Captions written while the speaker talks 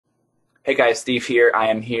Hey guys, Steve here. I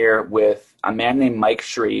am here with a man named Mike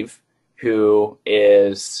Shreve, who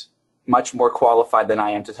is much more qualified than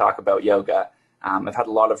I am to talk about yoga. I've had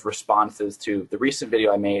a lot of responses to the recent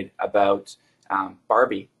video I made about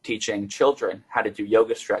Barbie teaching children how to do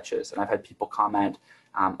yoga stretches, and I've had people comment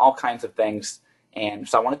all kinds of things. And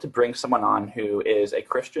so I wanted to bring someone on who is a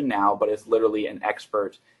Christian now, but is literally an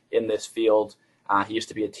expert in this field. He used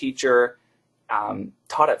to be a teacher,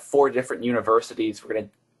 taught at 4 different universities. We're going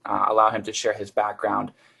to allow him to share his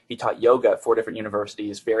background. He taught yoga at 4 different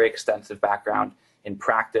universities, very extensive background in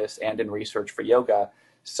practice and in research for yoga.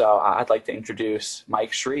 So I'd like to introduce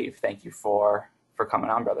Mike Shreve. Thank you for coming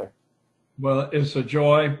on, brother. Well, it's a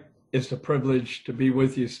joy. It's a privilege to be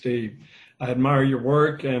with you, Steve. I admire your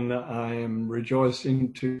work, and I am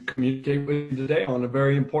rejoicing to communicate with you today on a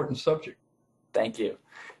very important subject. Thank you.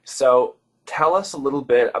 So tell us a little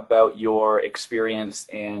bit about your experience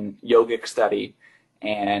in yogic study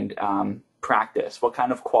and practice. What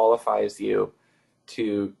kind of qualifies you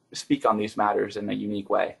to speak on these matters in a unique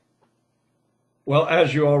way? Well,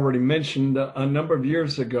 as you already mentioned, a number of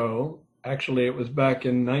years ago, actually it was back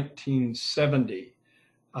in 1970,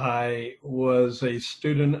 I was a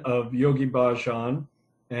student of Yogi Bhajan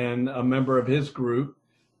and a member of his group.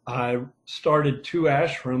 I started 2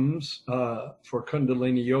 ashrams for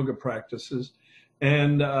Kundalini yoga practices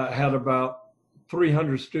and had about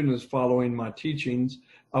 300 students following my teachings.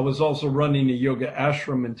 I was also running a yoga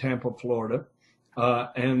ashram in Tampa, Florida,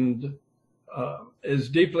 and as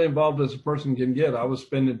deeply involved as a person can get. I was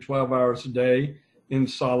spending 12 hours a day in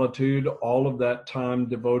solitude, all of that time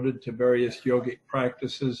devoted to various yogic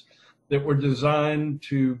practices that were designed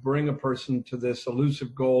to bring a person to this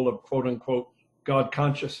elusive goal of quote unquote God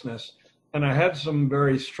consciousness. And I had some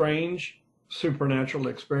very strange supernatural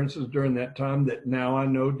experiences during that time that now I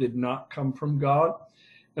know did not come from God.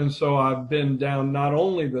 And so I've been down not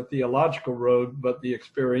only the theological road, but the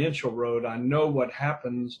experiential road. I know what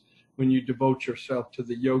happens when you devote yourself to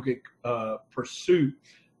the yogic pursuit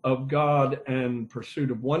of God and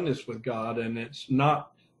pursuit of oneness with God, and it's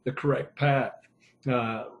not the correct path.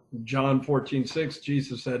 John 14:6,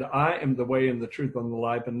 Jesus said, I am the way and the truth and the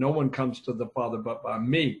life, and no one comes to the Father but by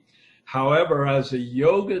me. However, as a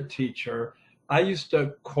yoga teacher, I used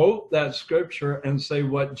to quote that scripture and say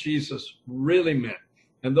what Jesus really meant.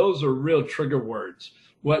 And those are real trigger words.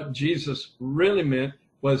 What Jesus really meant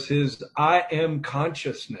was his I am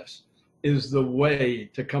consciousness is the way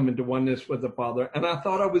to come into oneness with the Father. And I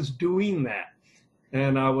thought I was doing that.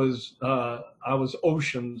 And I was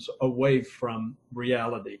oceans away from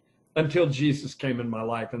reality until Jesus came in my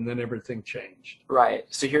life, and then everything changed. Right.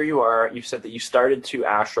 So here you are. You said that you started 2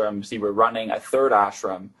 ashrams. You were running a 3rd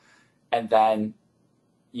ashram, and then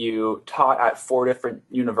you taught at 4 different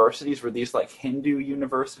universities. Were these like Hindu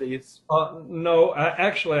universities? No, I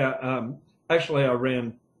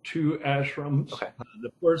ran 2 ashrams. Okay.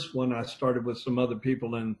 The first one I started with some other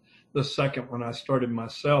people, and the second one I started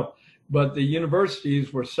myself. But the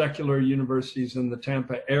universities were secular universities in the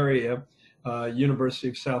Tampa area, University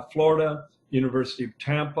of South Florida, University of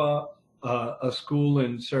Tampa, a school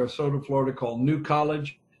in Sarasota, Florida called New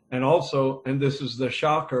College, and also, and this is the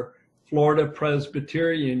shocker, Florida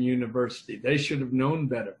Presbyterian University. They should have known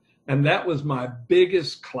better. And that was my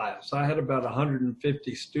biggest class. I had about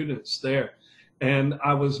 150 students there. And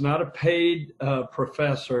I was not a paid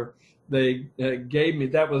professor. They gave me,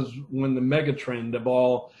 that was when the mega trend of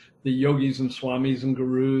all the yogis and swamis and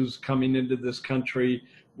gurus coming into this country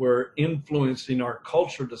were influencing our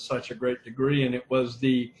culture to such a great degree. And it was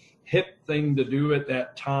the hip thing to do at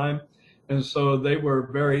that time. And so they were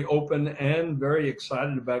very open and very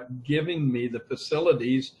excited about giving me the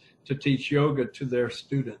facilities to teach yoga to their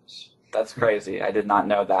students. That's crazy. I did not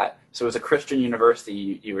know that. So it was a Christian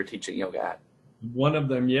university you were teaching yoga at? One of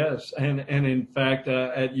them, yes. And in fact,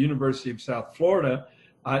 at University of South Florida,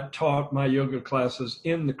 I taught my yoga classes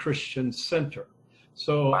in the Christian Center.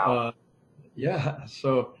 So, wow.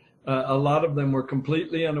 So a lot of them were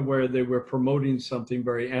completely unaware they were promoting something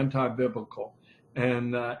very anti-biblical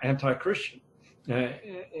and anti-Christian,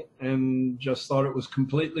 and just thought it was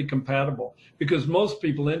completely compatible. Because most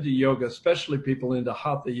people into yoga, especially people into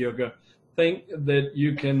hatha yoga, think that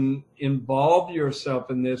you can involve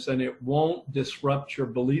yourself in this and it won't disrupt your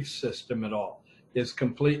belief system at all. It's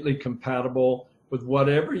completely compatible with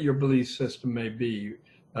whatever your belief system may be,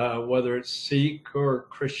 whether it's Sikh or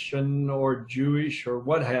Christian or Jewish or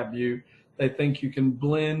what have you. They think you can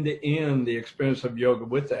blend in the experience of yoga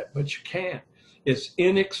with that, but you can't. It's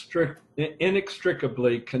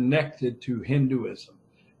inextricably connected to Hinduism.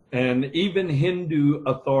 And even Hindu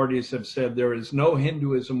authorities have said there is no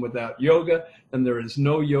Hinduism without yoga, and there is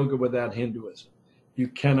no yoga without Hinduism. You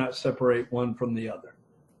cannot separate one from the other.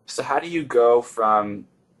 So how do you go from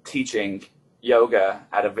teaching yoga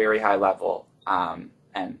at a very high level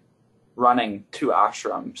and running 2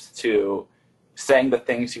 ashrams to saying the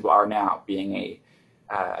things you are now, being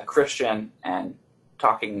a Christian and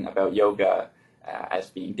talking about yoga as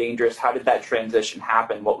being dangerous? How did that transition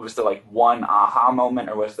happen? What was the one aha moment,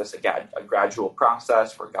 or was this a gradual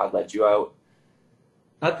process where God led you out?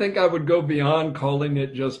 I think I would go beyond calling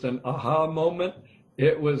it just an aha moment.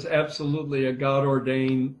 It was absolutely a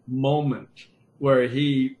God-ordained moment where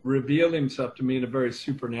he revealed himself to me in a very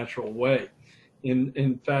supernatural way.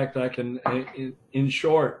 In fact, I can, in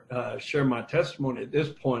short, share my testimony at this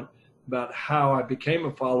point about how I became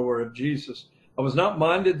a follower of Jesus. I was not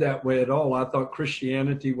minded that way at all. I thought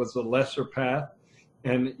Christianity was a lesser path,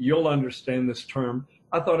 and you'll understand this term.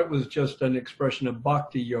 I thought it was just an expression of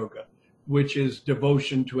bhakti yoga, which is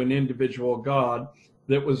devotion to an individual God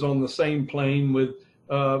that was on the same plane with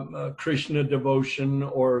Krishna devotion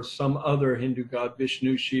or some other Hindu god,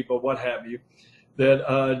 Vishnu, Shiva, what have you,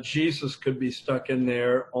 that Jesus could be stuck in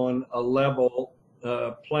there on a level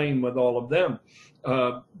plane with all of them.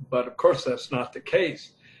 But of course, that's not the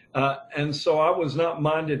case. And so I was not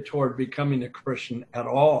minded toward becoming a Christian at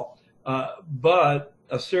all. But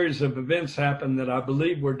a series of events happened that I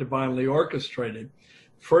believe were divinely orchestrated.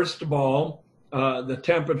 First of all, the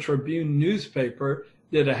Tampa Tribune newspaper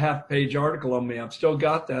did a half-page article on me. I've still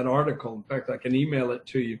got that article. In fact, I can email it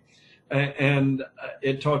to you. And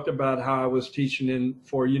it talked about how I was teaching in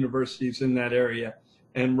 4 universities in that area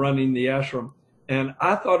and running the ashram. And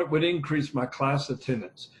I thought it would increase my class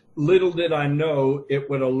attendance. Little did I know it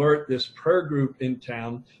would alert this prayer group in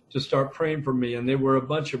town to start praying for me. And they were a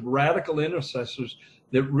bunch of radical intercessors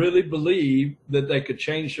that really believed that they could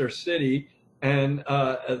change their city and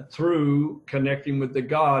through connecting with the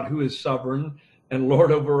God who is sovereign and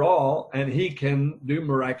Lord over all, and he can do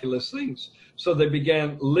miraculous things. So they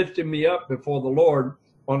began lifting me up before the Lord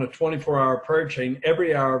on a 24-hour prayer chain.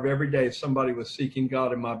 Every hour of every day, somebody was seeking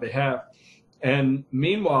God in my behalf. And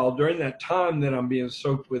meanwhile, during that time that I'm being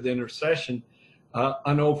soaked with intercession,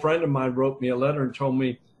 an old friend of mine wrote me a letter and told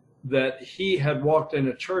me that he had walked in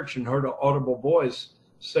a church and heard an audible voice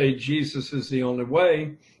say, Jesus is the only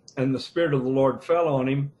way. And the Spirit of the Lord fell on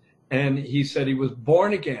him. And he said he was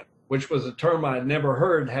born again, which was a term I had never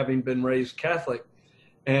heard, having been raised Catholic.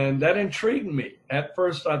 And that intrigued me. At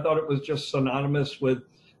first, I thought it was just synonymous with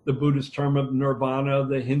the Buddhist term of nirvana,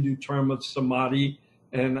 the Hindu term of samadhi.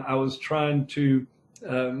 And I was trying to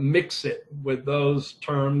mix it with those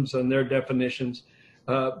terms and their definitions.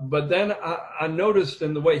 But then I noticed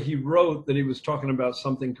in the way he wrote that he was talking about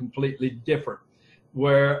something completely different,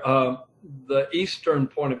 where the Eastern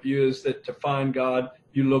point of view is that to find God,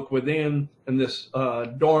 you look within, and this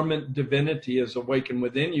dormant divinity is awakened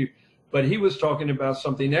within you. But he was talking about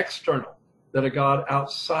something external, that a God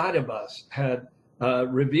outside of us had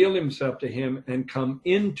revealed himself to him and come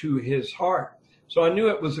into his heart. So I knew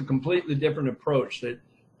it was a completely different approach that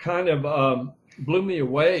kind of blew me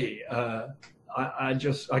away.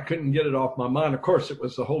 I couldn't get it off my mind. Of course, it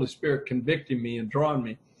was the Holy Spirit convicting me and drawing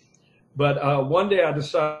me. But one day I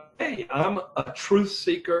decided, hey, I'm a truth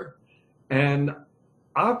seeker, and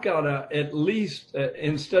I've got to at least,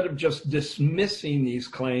 instead of just dismissing these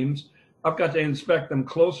claims, I've got to inspect them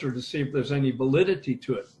closer to see if there's any validity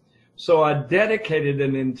to it. So I dedicated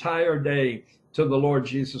an entire day to the Lord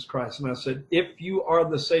Jesus Christ. And I said, if you are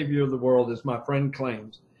the Savior of the world, as my friend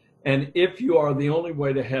claims, and if you are the only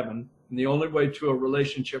way to heaven and the only way to a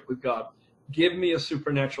relationship with God, give me a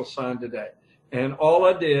supernatural sign today. And all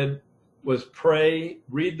I did was pray,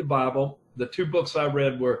 read the Bible. The 2 books I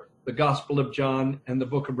read were the Gospel of John and the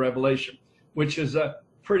Book of Revelation, which is a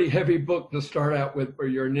pretty heavy book to start out with for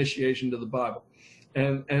your initiation to the Bible.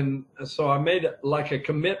 And so I made it like a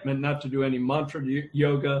commitment not to do any mantra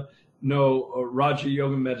yoga, no Raja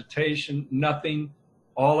yoga meditation, nothing.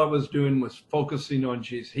 All I was doing was focusing on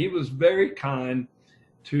Jesus. He was very kind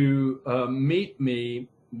to meet me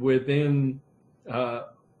within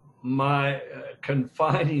my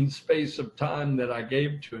confining space of time that I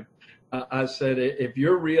gave to him. I said, if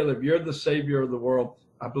you're real, if you're the Savior of the world,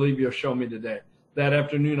 I believe you'll show me today. That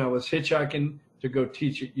afternoon, I was hitchhiking to go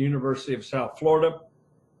teach at University of South Florida.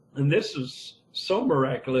 And this is so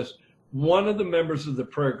miraculous. One of the members of the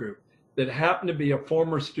prayer group that happened to be a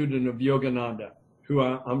former student of Yogananda, who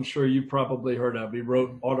I'm sure you probably heard of. He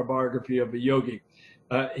wrote Autobiography of a Yogi.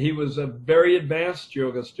 He was a very advanced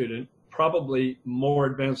yoga student, probably more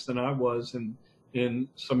advanced than I was in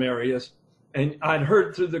some areas. And I'd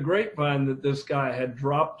heard through the grapevine that this guy had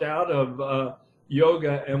dropped out of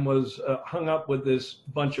yoga and was hung up with this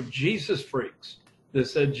bunch of Jesus freaks that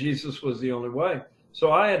said Jesus was the only way.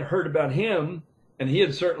 So I had heard about him, and he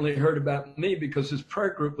had certainly heard about me because his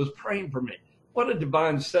prayer group was praying for me. What a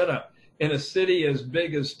divine setup in a city as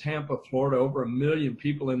big as Tampa, Florida, over 1 million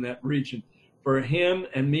people in that region. For him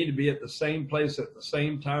and me to be at the same place at the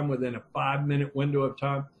same time within a 5-minute window of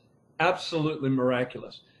time, absolutely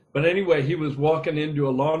miraculous. But anyway, he was walking into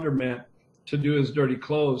a laundromat to do his dirty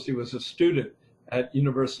clothes. He was a student at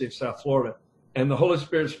University of South Florida. And the Holy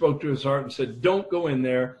Spirit spoke to his heart and said, don't go in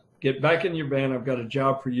there. Get back in your van. I've got a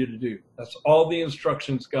job for you to do. That's all the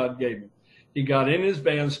instructions God gave him. He got in his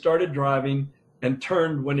van, started driving, and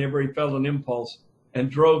turned whenever he felt an impulse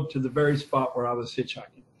and drove to the very spot where I was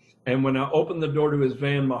hitchhiking. And when I opened the door to his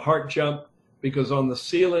van, my heart jumped because on the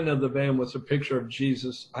ceiling of the van was a picture of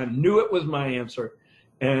Jesus. I knew it was my answer.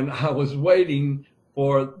 And I was waiting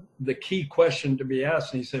for the key question to be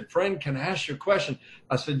asked. And he said, friend, can I ask you a question?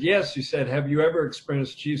 I said, yes. He said, have you ever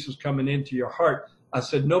experienced Jesus coming into your heart? I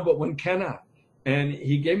said, no, but when can I? And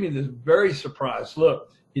he gave me this very surprised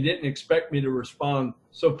look. He didn't expect me to respond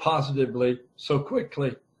so positively, so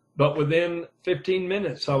quickly. But within 15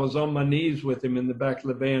 minutes, I was on my knees with him in the back of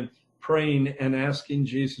the van, praying and asking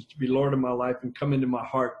Jesus to be Lord of my life and come into my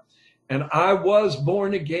heart. And I was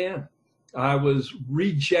born again. I was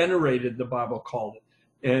regenerated, the Bible called it.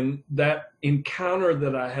 And that encounter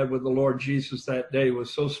that I had with the Lord Jesus that day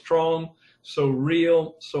was so strong, so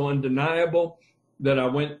real, so undeniable that I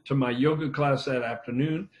went to my yoga class that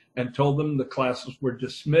afternoon and told them the classes were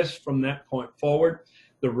dismissed from that point forward.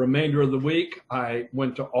 The remainder of the week, I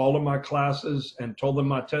went to all of my classes and told them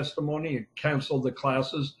my testimony and canceled the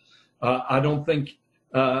classes. I don't think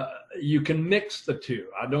you can mix the two.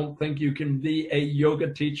 I don't think you can be a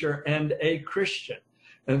yoga teacher and a Christian.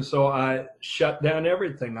 And so I shut down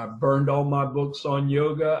everything. I burned all my books on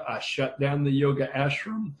yoga. I shut down the yoga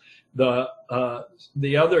ashram. The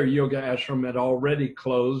other yoga ashram had already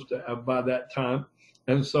closed by that time.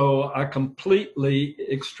 And so I completely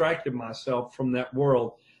extracted myself from that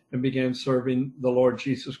world and began serving the Lord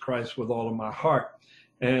Jesus Christ with all of my heart.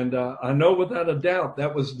 And I know without a doubt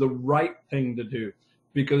that was the right thing to do,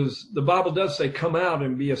 because the Bible does say, come out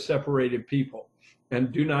and be a separated people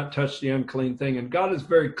and do not touch the unclean thing. And God is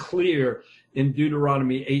very clear in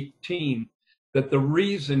Deuteronomy 18 that the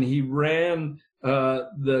reason he ran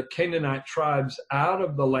the Canaanite tribes out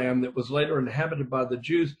of the land that was later inhabited by the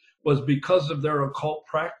Jews was because of their occult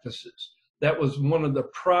practices. That was one of the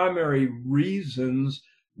primary reasons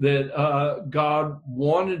that God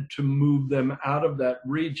wanted to move them out of that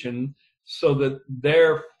region so that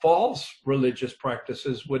their false religious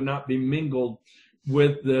practices would not be mingled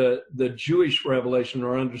with the Jewish revelation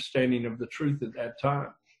or understanding of the truth at that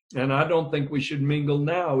time. And I don't think we should mingle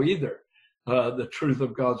now either, the truth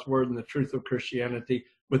of God's word and the truth of Christianity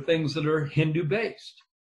with things that are Hindu-based.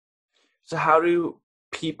 So how do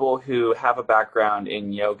people who have a background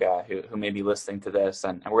in yoga, who may be listening to this,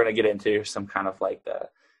 and we're going to get into some kind of like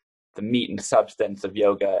the meat and substance of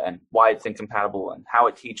yoga and why it's incompatible and how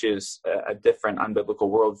it teaches a different unbiblical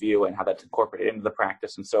worldview and how that's incorporated into the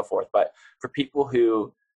practice and so forth. But for people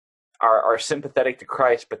who are sympathetic to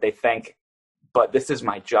Christ, but they think, but this is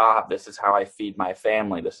my job, this is how I feed my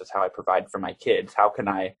family, this is how I provide for my kids, how can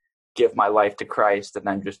I give my life to Christ and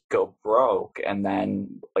then just go broke? And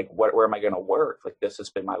then like, where am I going to work? Like, this has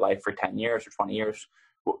been my life for 10 years or 20 years.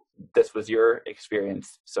 This was your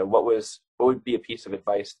experience. So what would be a piece of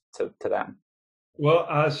advice to them? Well,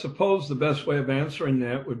 I suppose the best way of answering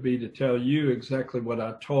that would be to tell you exactly what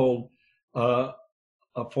I told a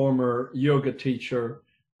former yoga teacher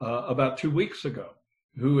about 2 weeks ago,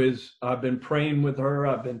 I've been praying with her,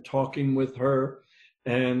 I've been talking with her,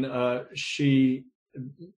 and she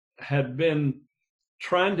had been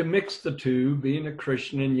trying to mix the two, being a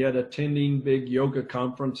Christian and yet attending big yoga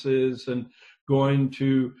conferences and going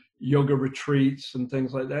to yoga retreats and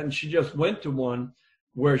things like that. And she just went to one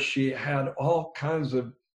where she had all kinds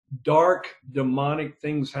of dark, demonic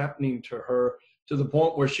things happening to her to the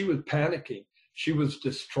point where she was panicking. She was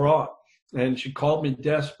distraught and she called me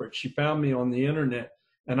desperate. She found me on the internet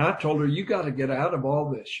and I told her, you got to get out of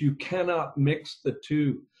all this. You cannot mix the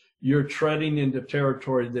two. You're treading into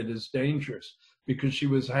territory that is dangerous, because she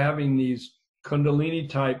was having these Kundalini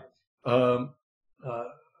type,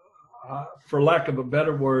 for lack of a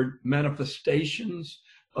better word, manifestations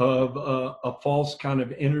of a false kind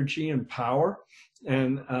of energy and power.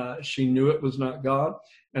 And she knew it was not God.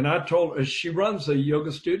 And I told her, she runs a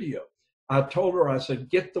yoga studio. I told her, I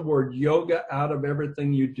said, get the word yoga out of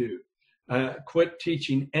everything you do. Quit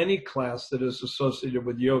teaching any class that is associated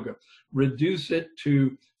with yoga. Reduce it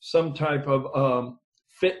to some type of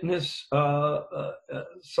fitness,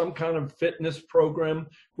 some kind of fitness program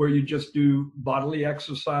where you just do bodily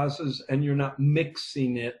exercises and you're not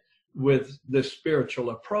mixing it with the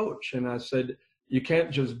spiritual approach. And I said, you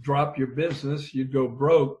can't just drop your business, you'd go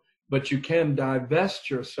broke, but you can divest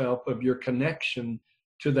yourself of your connection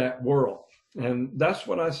to that world. And that's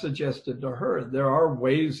what I suggested to her. There are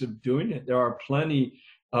ways of doing it. There are plenty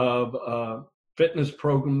of fitness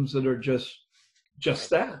programs that are just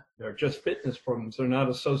that. They're just fitness programs. They're not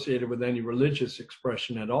associated with any religious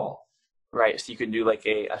expression at all. Right. So you can do like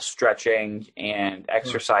a stretching and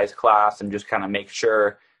exercise class and just kind of make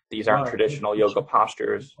sure these aren't traditional yoga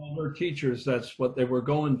postures. All their teachers, that's what they were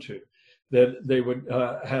going to. That they would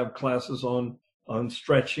have classes on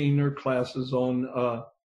stretching or classes on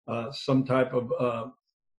some type of,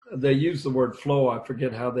 they use the word flow. I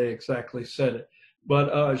forget how they exactly said it.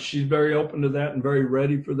 But she's very open to that and very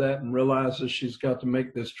ready for that and realizes she's got to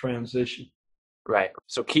make this transition. Right.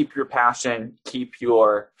 So keep your passion, keep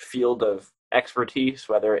your field of expertise,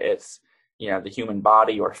 whether it's, the human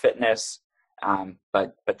body or fitness,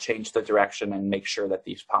 but change the direction and make sure that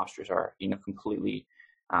these postures are, completely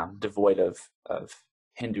devoid of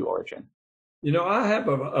Hindu origin. I have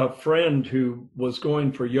a friend who was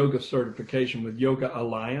going for yoga certification with Yoga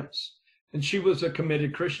Alliance, and she was a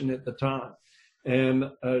committed Christian at the time. And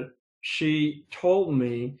she told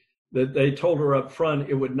me that they told her up front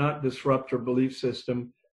it would not disrupt her belief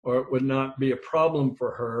system, or it would not be a problem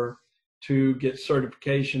for her to get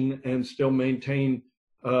certification and still maintain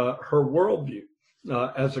her worldview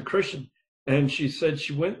as a Christian. And she said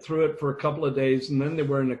she went through it for a couple of days, and then they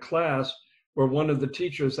were in a class where one of the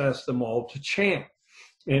teachers asked them all to chant.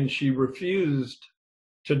 And she refused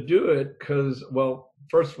to do it because, well,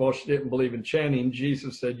 first of all, she didn't believe in chanting.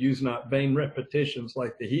 Jesus said, use not vain repetitions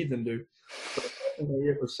like the heathen do. But secondly,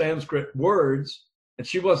 it was Sanskrit words, and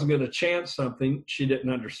she wasn't going to chant something she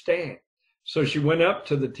didn't understand. So she went up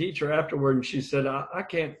to the teacher afterward and she said, I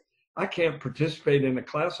can't participate in a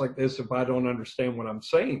class like this if I don't understand what I'm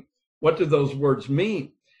saying. What do those words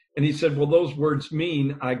mean? And he said, well, those words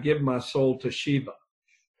mean I give my soul to Shiva.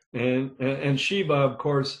 And Shiva, of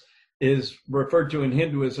course, is referred to in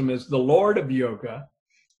Hinduism as the Lord of Yoga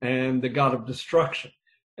and the God of destruction.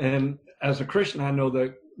 And as a Christian, I know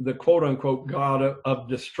that the quote unquote God of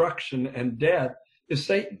destruction and death is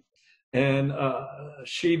Satan. And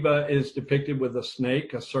Shiva is depicted with a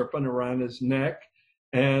snake, a serpent around his neck.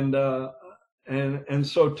 And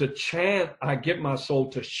so to chant, I give my soul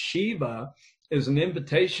to Shiva, is an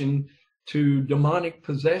invitation to demonic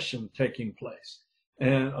possession taking place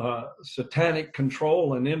and satanic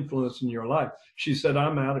control and influence in your life. She said,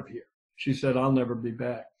 I'm out of here. She said, I'll never be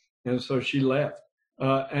back. And so she left.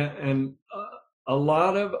 A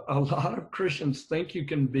lot of Christians think you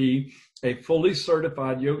can be a fully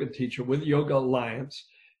certified yoga teacher with Yoga Alliance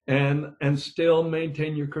and still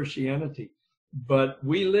maintain your Christianity. But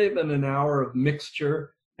we live in an hour of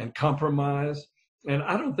mixture and compromise. And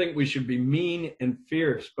I don't think we should be mean and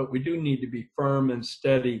fierce, but we do need to be firm and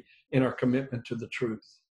steady in our commitment to the truth.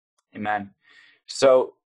 Amen.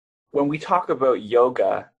 So when we talk about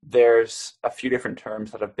yoga, there's a few different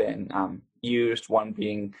terms that have been used, one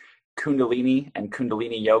being Kundalini and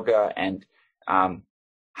Kundalini yoga and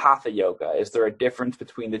hatha yoga. Is there a difference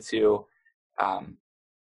between the two? How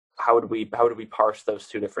would we parse those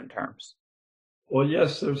two different terms? Well,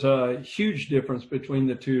 yes, there's a huge difference between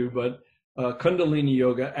the two, but Kundalini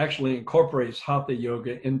yoga actually incorporates hatha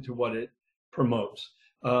yoga into what it promotes.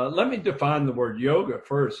 Let me define the word yoga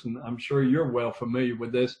first, and I'm sure you're well familiar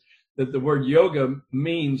with this, that the word yoga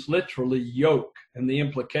means literally yoke, and the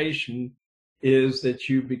implication is that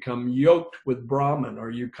you become yoked with Brahman, or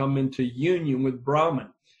you come into union with Brahman,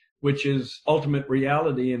 which is ultimate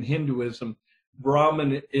reality in Hinduism.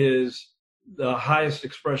 Brahman is the highest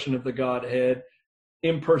expression of the Godhead,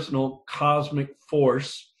 impersonal cosmic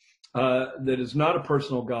force that is not a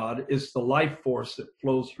personal God. It's the life force that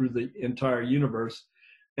flows through the entire universe.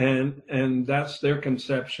 And that's their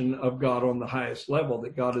conception of God on the highest level,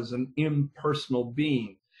 that God is an impersonal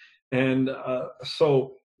being. And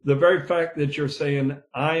so the very fact that you're saying,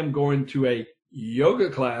 I am going to a yoga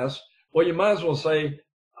class, well, you might as well say,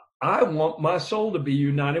 I want my soul to be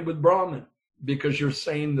united with Brahman, because you're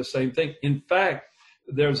saying the same thing. In fact,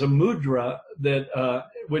 there's a mudra that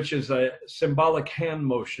which is a symbolic hand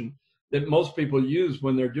motion that most people use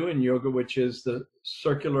when they're doing yoga, which is the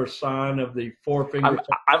circular sign of the forefinger.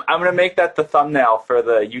 I'm going to make that the thumbnail for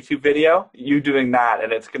the YouTube video, you doing that,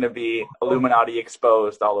 and it's going to be Illuminati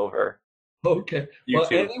exposed all over. Okay. YouTube. Well,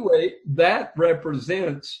 anyway, that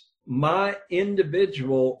represents my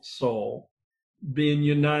individual soul being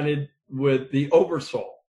united with the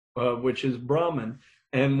oversoul, which is Brahman.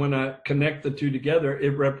 And when I connect the two together,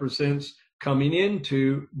 it represents coming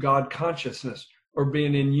into God consciousness or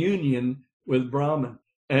being in union with Brahman.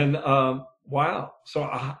 And wow, so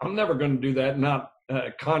I'm never going to do that, not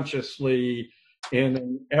consciously in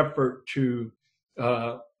an effort to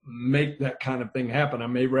make that kind of thing happen. I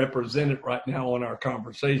may represent it right now on our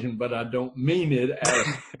conversation, but I don't mean it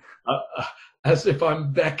as if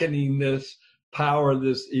I'm beckoning this power,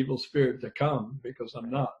 this evil spirit to come, because I'm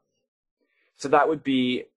not. So that would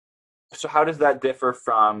be, so how does that differ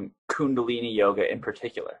from Kundalini yoga in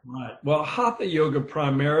particular? Right. Well, hatha yoga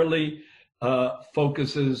primarily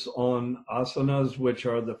focuses on asanas, which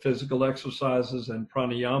are the physical exercises, and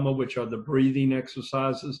pranayama, which are the breathing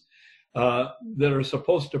exercises that are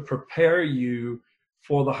supposed to prepare you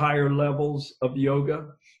for the higher levels of yoga.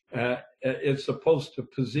 It's supposed to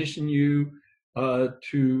position you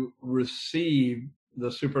to receive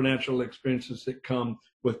the supernatural experiences that come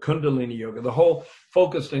with Kundalini yoga. The whole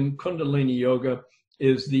focus in Kundalini yoga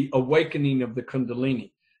is the awakening of the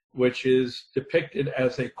Kundalini, which is depicted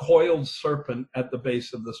as a coiled serpent at the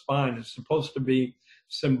base of the spine. It's supposed to be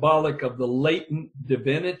symbolic of the latent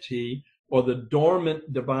divinity or the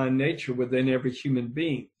dormant divine nature within every human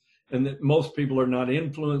being, and that most people are not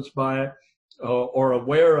influenced by it or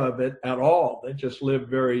aware of it at all. They just live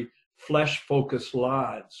very flesh-focused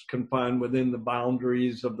lives, confined within the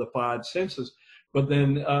boundaries of the five senses. But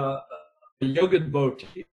then a yoga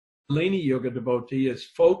devotee, Kundalini yoga devotee, is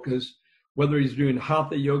focused, whether he's doing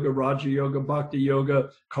hatha yoga, raja yoga, bhakti yoga,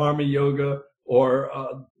 karma yoga,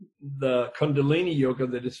 or the Kundalini yoga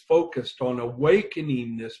that is focused on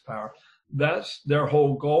awakening this power. That's their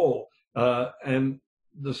whole goal. And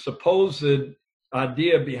the supposed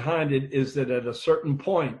idea behind it is that at a certain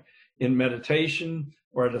point in meditation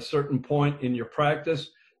or at a certain point in your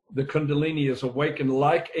practice, the Kundalini is awakened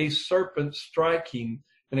like a serpent striking,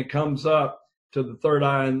 and it comes up to the third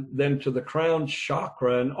eye and then to the crown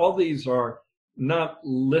chakra. And all these are not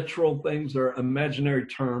literal things, they're imaginary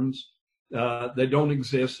terms. They don't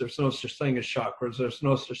exist. There's no such thing as chakras. There's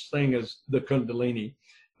no such thing as the Kundalini.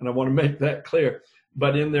 And I want to make that clear.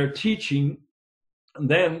 But in their teaching,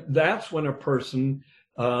 then that's when a person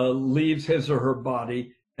leaves his or her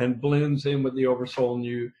body and blends in with the oversoul, and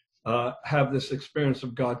you have this experience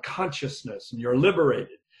of God consciousness, and you're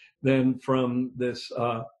liberated then from this,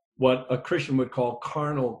 what a Christian would call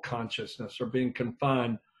carnal consciousness, or being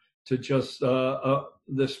confined to just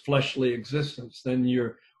this fleshly existence. Then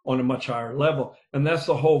you're on a much higher level. And that's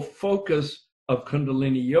the whole focus of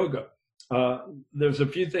Kundalini yoga. There's a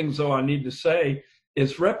few things, though, I need to say.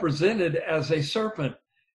 It's represented as a serpent.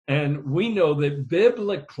 And we know that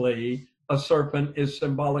biblically, a serpent is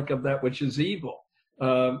symbolic of that which is evil.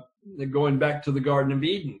 Going back to the Garden of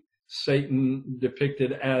Eden, Satan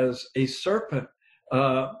depicted as a serpent.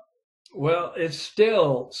 Well, it's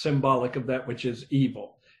still symbolic of that which is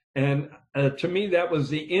evil. And to me, that was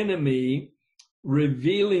the enemy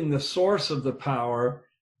revealing the source of the power,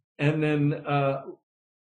 and then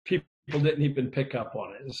people didn't even pick up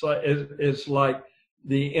on it. It's like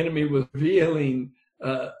the enemy was revealing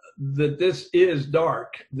that this is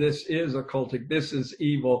dark, this is occultic, this is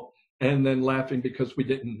evil, and then laughing because we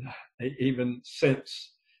didn't even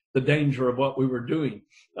sense the danger of what we were doing.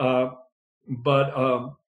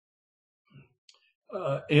 But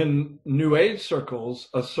in New Age circles,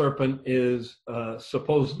 a serpent is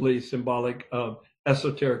supposedly symbolic of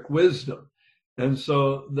esoteric wisdom. And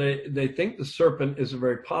so they think the serpent is a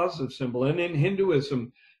very positive symbol. And in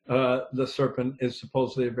Hinduism, the serpent is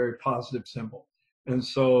supposedly a very positive symbol. And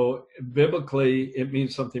so biblically, it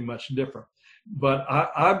means something much different. But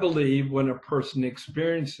I believe when a person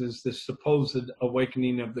experiences this supposed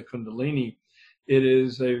awakening of the Kundalini, it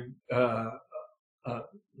is to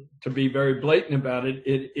be very blatant about it,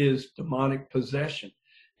 it is demonic possession.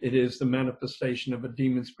 It is the manifestation of a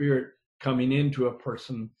demon spirit coming into a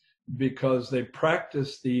person because they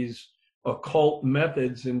practice these occult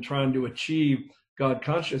methods in trying to achieve God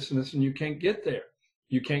consciousness, and you can't get there.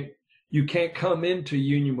 You can't come into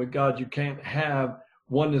union with God. You can't have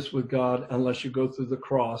oneness with God unless you go through the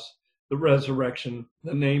cross, the resurrection,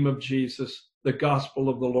 the name of Jesus, the gospel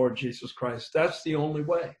of the Lord Jesus Christ. That's the only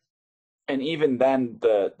way. And even then,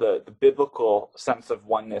 the biblical sense of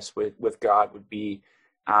oneness with God would be,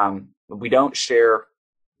 we don't share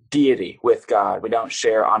deity with God. We don't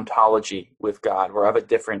share ontology with God. We're of a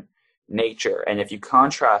different nature. And if you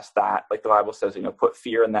contrast that, like the Bible says, put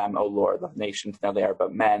fear in them, O Lord, the nations know they are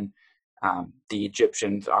but men. The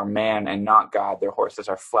Egyptians are man and not God. Their horses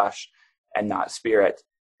are flesh and not spirit.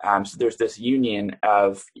 So there's this union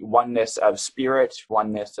of oneness of spirit,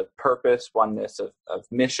 oneness of purpose, oneness of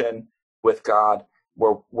mission with God.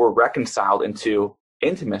 We're reconciled into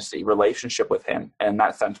intimacy, relationship with him. And in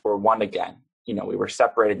that sense, we're one again. We were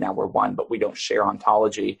separated, now we're one, but we don't share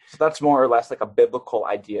ontology. So that's more or less like a biblical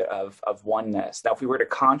idea of oneness. Now, if we were to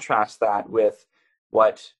contrast that with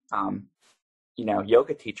what,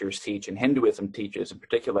 yoga teachers teach and Hinduism teaches in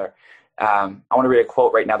particular, I want to read a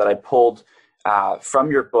quote right now that I pulled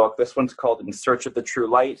from your book. This one's called In Search of the True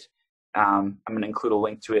Light. I'm going to include a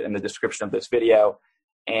link to it in the description of this video.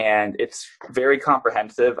 And it's very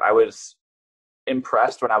comprehensive. I was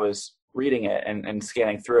impressed when I was reading it and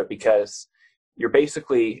scanning through it, because you're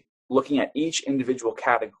basically looking at each individual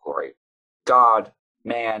category: God,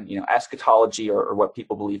 man, eschatology, or what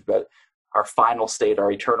people believe about our final state,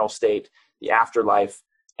 our eternal state, the afterlife,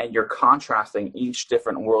 and you're contrasting each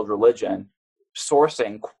different world religion,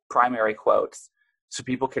 sourcing primary quotes, so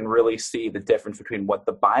people can really see the difference between what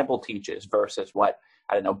the Bible teaches versus what,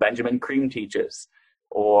 Benjamin Cream teaches,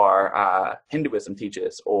 or Hinduism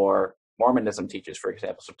teaches, or Mormonism teaches, for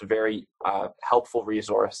example. So it's a very helpful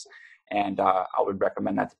resource, and I would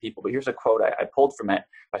recommend that to people. But here's a quote I pulled from it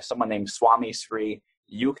by someone named Swami Sri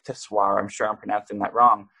Yukteswar. I'm sure I'm pronouncing that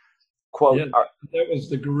wrong. Quote, yeah, that was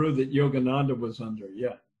the guru that Yogananda was under.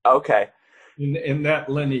 Yeah. Okay. In that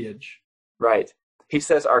lineage. Right. He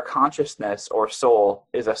says, our consciousness or soul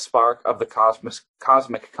is a spark of the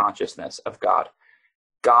cosmic consciousness of God.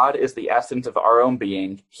 God is the essence of our own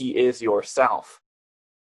being. He is yourself.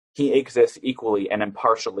 He exists equally and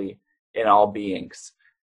impartially in all beings.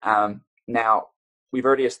 Now, we've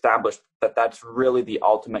already established that that's really the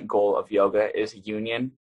ultimate goal of yoga, is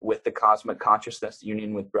union with the cosmic consciousness,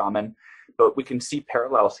 union with Brahman. But we can see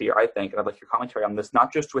parallels here, I think, and I'd like your commentary on this,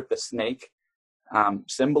 not just with the snake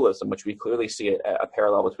symbolism, which we clearly see a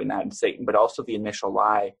parallel between that and Satan, but also the initial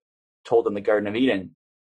lie told in the Garden of Eden,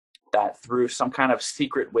 that through some kind of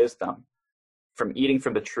secret wisdom, from eating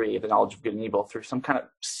from the tree of the knowledge of good and evil, through some kind of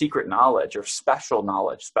secret knowledge or special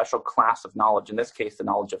knowledge, special class of knowledge, in this case, the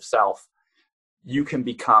knowledge of self, you can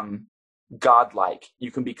become godlike. You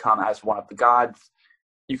can become as one of the gods.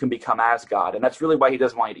 You can become as God. And that's really why he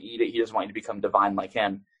doesn't want you to eat it. He doesn't want you to become divine like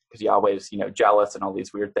him, because Yahweh is, jealous and all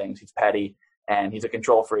these weird things. He's petty and he's a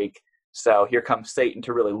control freak. So here comes Satan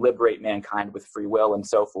to really liberate mankind with free will and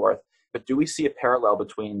so forth. But do we see a parallel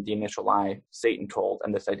between the initial lie Satan told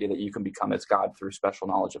and this idea that you can become as God through special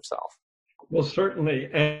knowledge of self? Well, certainly.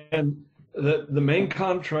 And the main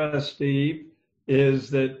contrast, Steve, is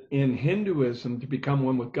that in Hinduism, to become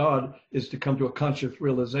one with God is to come to a conscious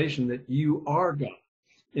realization that you are God.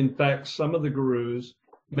 In fact,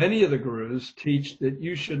 many of the gurus teach that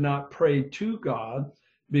you should not pray to God,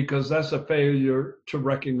 because that's a failure to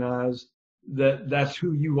recognize that that's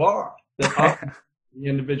who you are, that the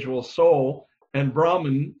individual soul and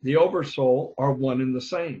Brahman, the oversoul, are one and the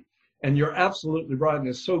same. And you're absolutely right. And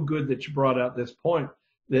it's so good that you brought out this point,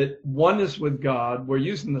 that oneness with God, we're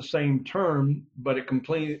using the same term, but it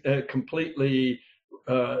completely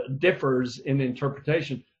differs in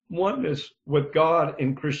interpretation. Oneness with God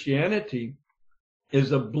in Christianity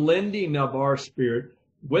is a blending of our spirit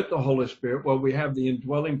with the Holy Spirit, where we have the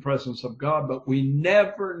indwelling presence of God, but we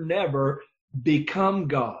never become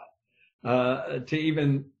God. To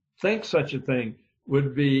even think such a thing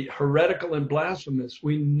would be heretical and blasphemous.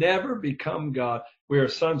 We never become God. We are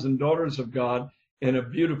sons and daughters of God in a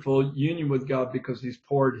beautiful union with God, because he's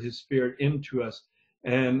poured his spirit into us.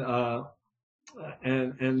 And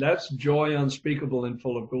that's joy unspeakable and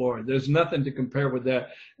full of glory. There's nothing to compare with that.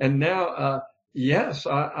 And now, yes,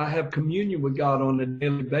 I have communion with God on a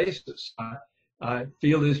daily basis. I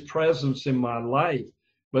feel his presence in my life,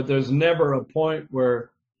 but there's never a point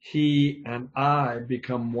where he and I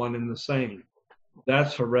become one and the same.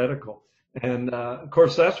 That's heretical. And of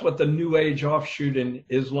course, that's what the New Age offshoot in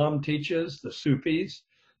Islam teaches, the Sufis.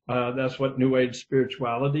 That's what New Age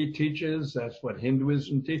spirituality teaches. That's what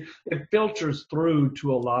Hinduism teaches. It filters through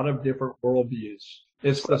to a lot of different worldviews.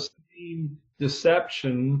 It's the same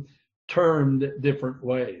deception termed different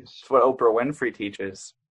ways. It's what Oprah Winfrey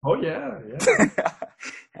teaches. Oh, yeah.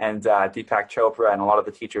 And Deepak Chopra and a lot of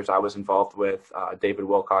the teachers I was involved with, David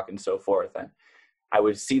Wilcock and so forth. And I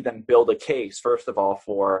would see them build a case, first of all,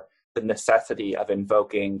 for the necessity of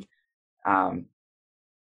invoking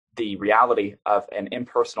the reality of an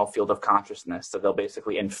impersonal field of consciousness. So they'll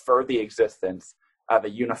basically infer the existence of a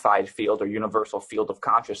unified field or universal field of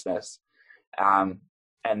consciousness,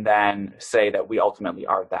 and then say that we ultimately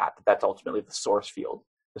are that. That's ultimately the source field,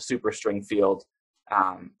 the superstring field,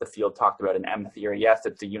 the field talked about in M theory. Yes,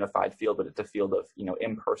 it's a unified field, but it's a field of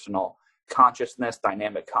impersonal consciousness,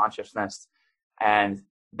 dynamic consciousness. And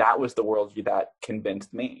that was the worldview that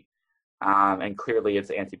convinced me. And clearly it's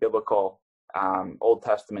anti-biblical. Old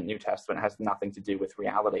Testament, New Testament has nothing to do with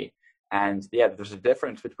reality. And yeah, there's a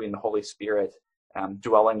difference between the Holy Spirit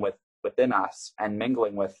dwelling within us and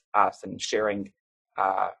mingling with us and sharing,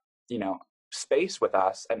 space with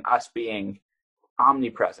us, and us being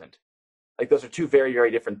omnipresent. Like, those are two very,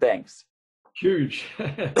 very different things. Huge.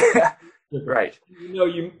 Right.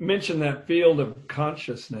 You mentioned that field of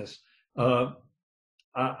consciousness.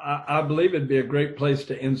 I believe it'd be a great place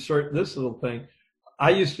to insert this little thing. I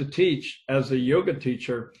used to teach as a yoga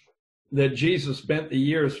teacher that Jesus spent the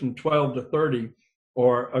years from 12 to 30,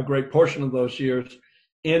 or a great portion of those years,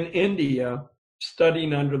 in India,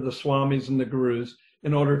 studying under the swamis and the gurus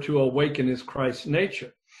in order to awaken his Christ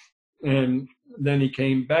nature. And then he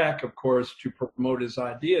came back, of course, to promote his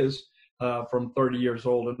ideas from 30 years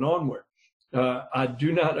old and onward. I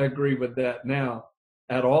do not agree with that now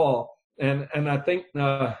at all. And I think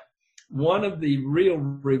one of the real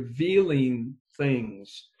revealing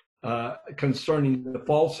things concerning the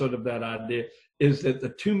falsehood of that idea is that the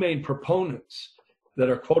two main proponents that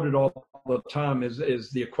are quoted all the time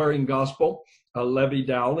is the Aquarian Gospel. Levi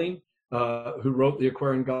Dowling, who wrote the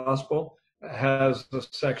Aquarian Gospel, has a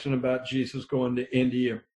section about Jesus going to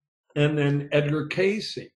India. And then Edgar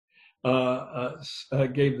Casey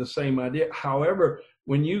gave the same idea. However,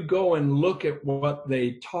 when you go and look at what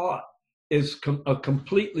they taught, is a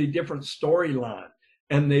completely different storyline.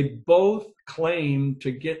 And they both claim to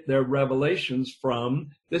get their revelations from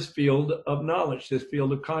this field of knowledge, this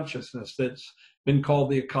field of consciousness that's been called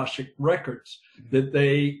the Akashic Records, that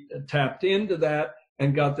they tapped into that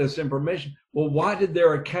and got this information. Well, why did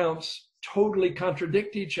their accounts totally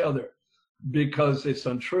contradict each other? Because it's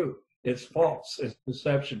untrue. It's false. It's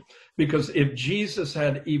deception. Because if Jesus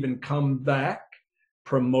had even come back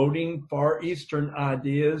promoting Far Eastern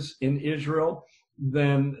ideas in Israel,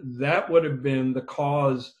 then that would have been the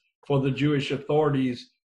cause for the Jewish authorities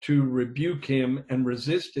to rebuke him and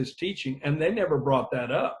resist his teaching. And they never brought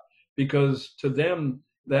that up, because to them,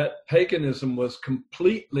 that paganism was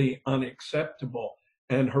completely unacceptable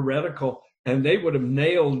and heretical. And they would have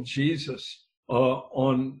nailed Jesus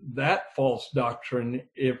on that false doctrine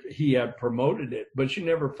if he had promoted it. But you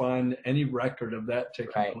never find any record of that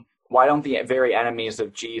taking place. Why don't the very enemies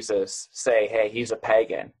of Jesus say, hey, he's a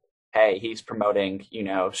pagan? Hey, he's promoting,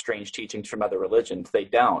 strange teachings from other religions? They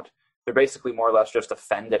don't. They're basically more or less just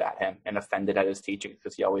offended at him and offended at his teachings,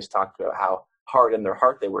 because he always talked about how hard in their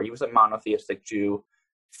heart they were. He was a monotheistic Jew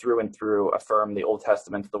through and through, affirmed the Old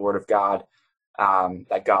Testament, the Word of God,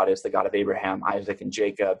 that God is the God of Abraham, Isaac, and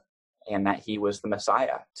Jacob, and that he was the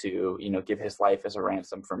Messiah to, give his life as a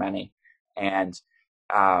ransom for many. And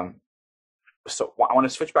so I want to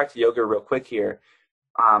switch back to yoga real quick here.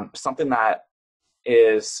 Something that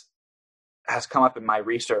has come up in my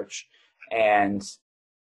research, and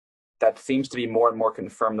that seems to be more and more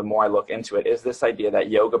confirmed the more I look into it, is this idea that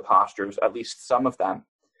yoga postures, at least some of them,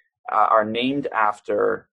 are named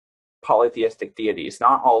after polytheistic deities.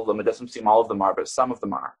 Not all of them. It doesn't seem all of them are, but some of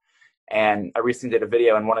them are. And I recently did a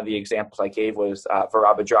video, and one of the examples I gave was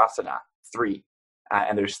Virabhadrasana 3.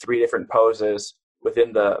 And there's 3 different poses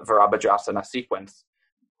within the Virabhadrasana sequence,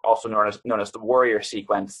 also known as the warrior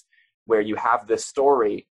sequence, where you have this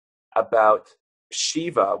story about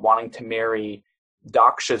Shiva wanting to marry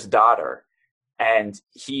Daksha's daughter, and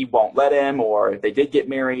he won't let him, or they did get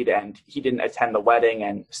married and he didn't attend the wedding,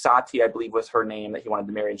 and Sati, I believe, was her name that he wanted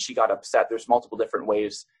to marry, and she got upset. There's multiple different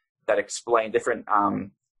ways that explain different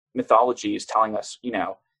mythologies telling us,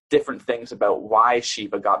 different things about why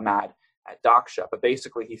Shiva got mad at Daksha. But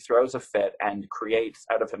basically he throws a fit and creates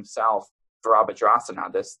out of himself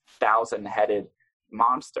Virabhadrasana, this 1,000-headed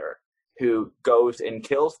monster who goes and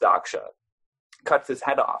kills Daksha, cuts his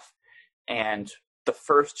head off. And the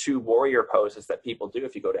first 2 warrior poses that people do,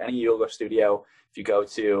 if you go to any yoga studio, if you go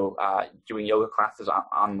to doing yoga classes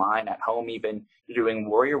online, at home even, you're doing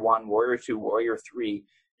warrior 1, warrior 2, warrior 3,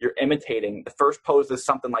 you're imitating. The first pose is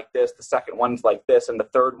something like this, the second one's like this, and the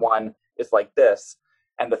third one is like this.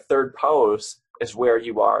 And the third pose is where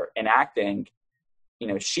you are enacting,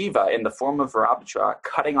 Shiva in the form of Virabhadra,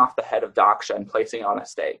 cutting off the head of Daksha and placing it on a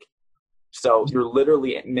stake. So you're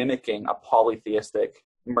literally mimicking a polytheistic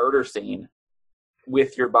murder scene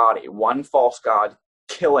with your body. One false god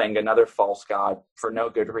killing another false god for no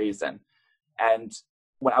good reason. And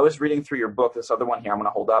when I was reading through your book, this other one here I'm going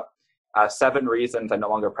to hold up, 7 Reasons I No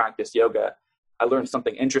Longer Practice Yoga, I learned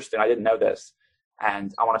something interesting. I didn't know this.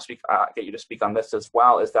 And I want to get you to speak on this as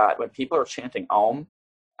well, is that when people are chanting Om,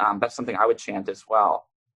 that's something I would chant as well.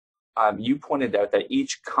 You pointed out that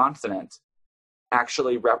each consonant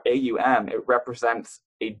actually, AUM, it represents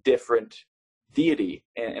a different deity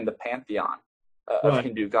in the pantheon of Right.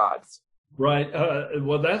 Hindu gods. Right.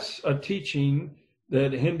 Well, that's a teaching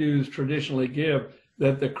that Hindus traditionally give,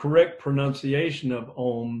 that the correct pronunciation of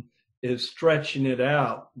Om is stretching it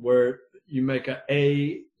out, where you make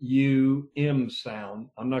a U-M sound.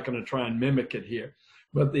 I'm not going to try and mimic it here,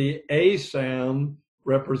 but the A sound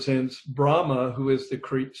represents Brahma, who is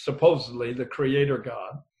supposedly the creator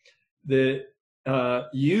God. The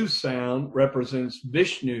U sound represents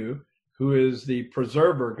Vishnu, who is the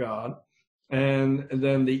preserver God. And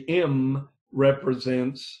then the M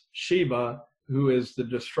represents Shiva, who is the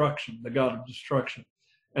destruction, the God of destruction.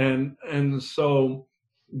 And so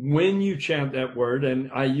when you chant that word, and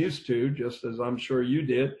I used to, just as I'm sure you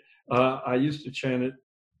did, I used to chant it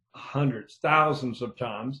hundreds, thousands of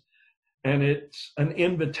times. And it's an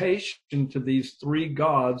invitation to these three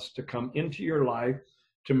gods to come into your life,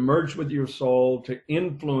 to merge with your soul, to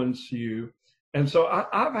influence you. And so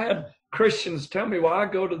I've had Christians tell me, well, I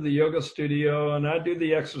go to the yoga studio and I do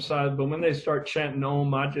the exercise, but when they start chanting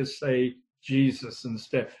Om, I just say Jesus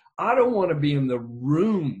instead. I don't want to be in the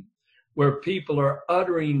room where people are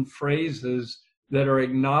uttering phrases that are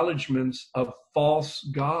acknowledgments of false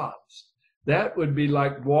gods. That would be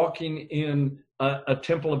like walking in a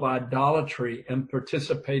temple of idolatry and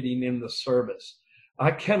participating in the service. I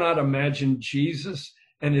cannot imagine Jesus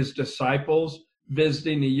and his disciples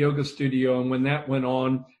visiting a yoga studio, and when that went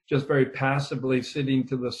on, just very passively sitting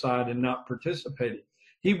to the side and not participating.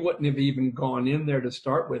 He wouldn't have even gone in there to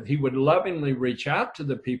start with. He would lovingly reach out to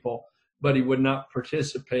the people, but he would not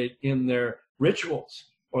participate in their rituals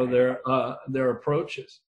or their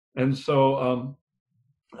approaches. And so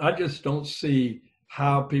I just don't see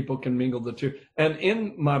how people can mingle the two. And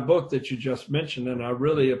in my book that you just mentioned, and I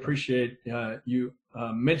really appreciate you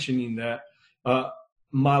mentioning that,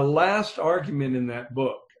 my last argument in that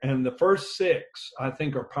book, and the first 6, I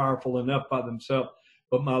think, are powerful enough by themselves,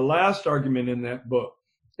 but my last argument in that book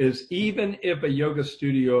is, even if a yoga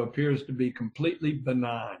studio appears to be completely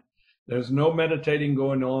benign, there's no meditating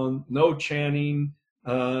going on, no chanting,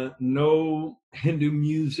 no Hindu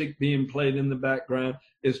music being played in the background,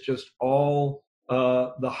 it's just all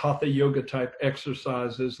the hatha yoga type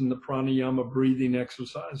exercises and the pranayama breathing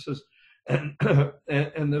exercises, and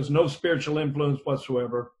there's no spiritual influence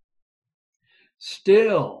whatsoever.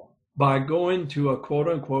 Still, by going to a quote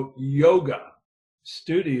unquote yoga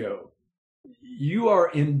studio, you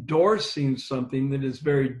are endorsing something that is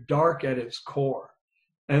very dark at its core.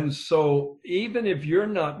 And so even if you're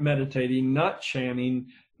not meditating, not chanting,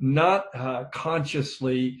 not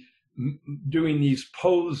consciously doing these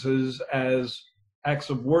poses as acts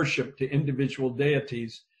of worship to individual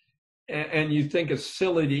deities, and you think it's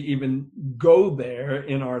silly to even go there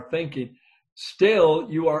in our thinking, still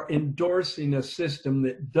you are endorsing a system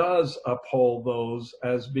that does uphold those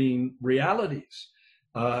as being realities,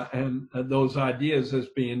 and those ideas as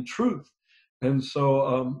being truth. And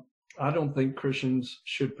so I don't think Christians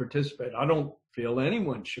should participate. I don't feel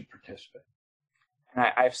anyone should participate. And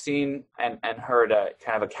I've seen and heard a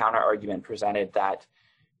kind of a counter argument presented that,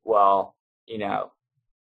 well,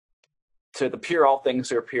 to the pure, all things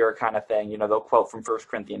are pure kind of thing. They'll quote from 1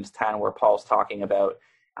 Corinthians 10, where Paul's talking about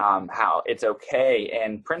how it's okay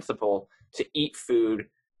in principle to eat food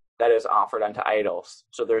that is offered unto idols.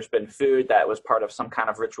 So there's been food that was part of some kind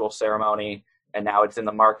of ritual ceremony, and now it's in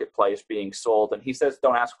the marketplace being sold. And he says,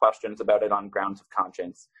 don't ask questions about it on grounds of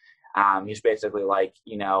conscience. He's basically like,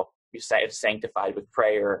 you say it's sanctified with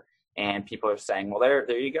prayer, and people are saying, well, there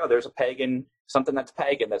you go. There's something that's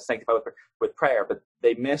pagan that's sanctified with prayer. But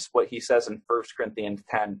they miss what he says in 1 Corinthians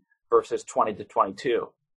 10, verses 20 to 22,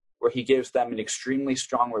 where he gives them an extremely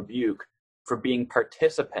strong rebuke for being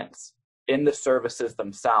participants in the services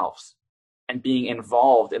themselves and being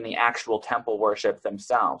involved in the actual temple worship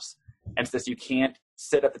themselves. And says you can't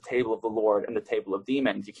sit at the table of the Lord and the table of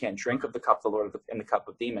demons. You can't drink of the cup of the Lord in the cup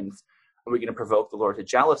of demons. Are we going to provoke the Lord to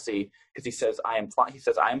jealousy? Because he says, I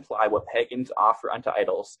imply what pagans offer unto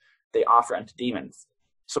idols, they offer unto demons.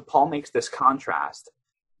 So Paul makes this contrast.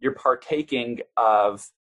 You're partaking of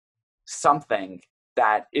something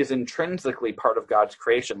that is intrinsically part of God's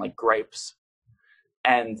creation, like grapes.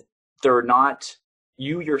 And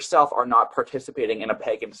you yourself are not participating in a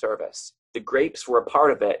pagan service. The grapes were a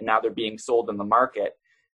part of it. Now they're being sold in the market.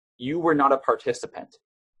 You were not a participant.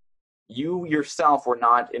 You yourself were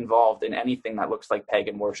not involved in anything that looks like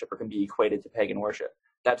pagan worship or can be equated to pagan worship.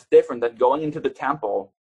 That's different than going into the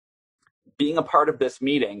temple, being a part of this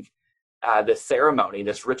meeting, this ceremony,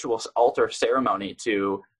 this ritual altar ceremony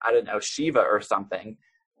to, Shiva or something,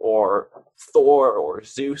 or Thor or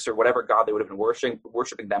Zeus or whatever god they would have been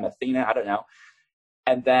worshiping them, Athena, I don't know.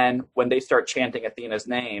 And then when they start chanting Athena's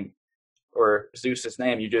name or Zeus's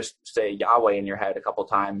name, you just say Yahweh in your head a couple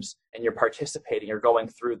times, and you're participating, you're going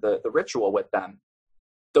through the ritual with them.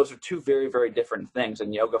 those are two very, very different things.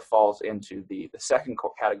 And yoga falls into the second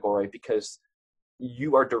category because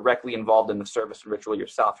you are directly involved in the service and ritual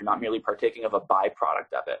yourself. You're not merely partaking of a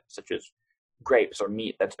byproduct of it, such as grapes or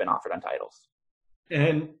meat that's been offered unto idols.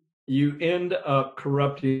 And you end up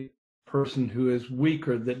corrupting a person who is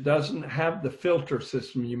weaker, that doesn't have the filter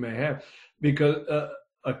system you may have, because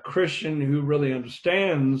a Christian who really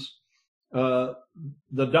understands the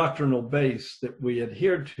doctrinal base that we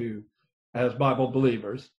adhere to as Bible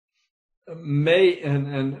believers may,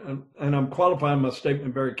 and I'm qualifying my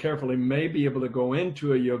statement very carefully, may be able to go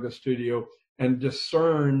into a yoga studio and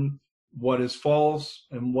discern what is false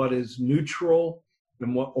and what is neutral,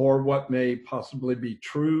 and what may possibly be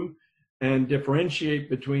true, and differentiate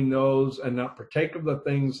between those and not partake of the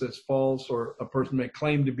things that's false, or a person may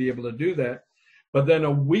claim to be able to do that. But then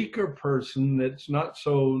a weaker person that's not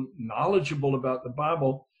so knowledgeable about the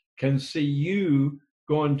Bible can see you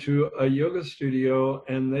going to a yoga studio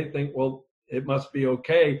and they think, well, it must be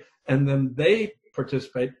okay. And then they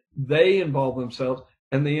participate, they involve themselves,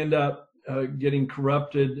 and they end up getting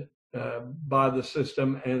corrupted by the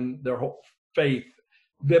system, and their whole faith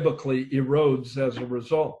biblically erodes as a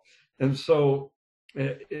result. And so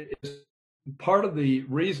it's part of the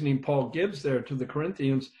reasoning Paul gives there to the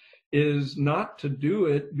Corinthians is not to do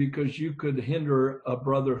it because you could hinder a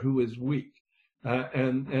brother who is weak.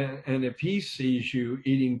 And if he sees you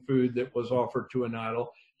eating food that was offered to an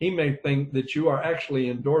idol, he may think that you are actually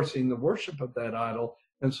endorsing the worship of that idol,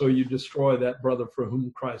 and so you destroy that brother for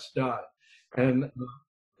whom Christ died. And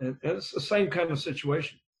it's the same kind of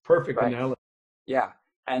situation. Perfect Right. analogy. Yeah.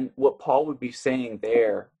 And what Paul would be saying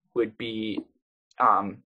there would be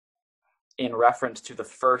in reference to the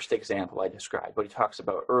first example I described, what he talks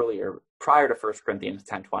about earlier, prior to 1 Corinthians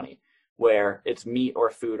 10:20, where it's meat or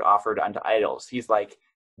food offered unto idols. He's like,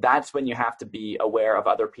 that's when you have to be aware of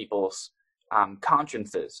other people's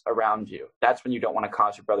consciences around you. That's when you don't want to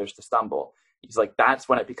cause your brothers to stumble. He's like, that's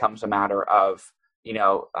when it becomes a matter of,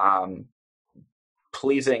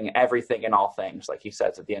 pleasing everything in all things, like he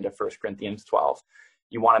says at the end of 1 Corinthians 12.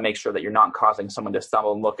 You want to make sure that you're not causing someone to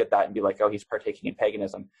stumble and look at that and be like, oh, he's partaking in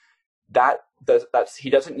paganism. He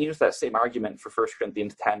doesn't use that same argument for 1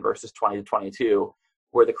 Corinthians 10, verses 20 to 22,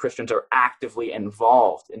 where the Christians are actively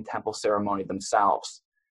involved in temple ceremony themselves.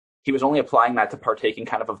 He was only applying that to partaking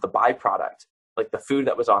kind of the byproduct, like the food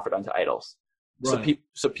that was offered unto idols. Right.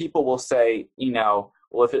 So people will say,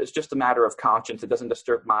 well, if it's just a matter of conscience, it doesn't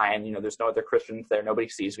disturb mine. There's no other Christians there. Nobody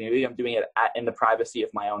sees me. Maybe I'm doing it in the privacy of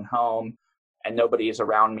my own home, and nobody is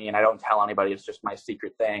around me, and I don't tell anybody. It's just my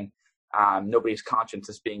secret thing. Nobody's conscience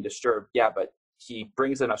is being disturbed. Yeah, but he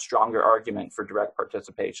brings in a stronger argument for direct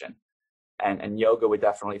participation, and yoga would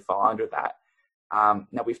definitely fall under that.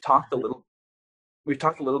 Now we've talked a little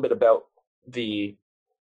bit about the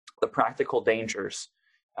practical dangers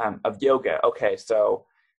of yoga. Okay, so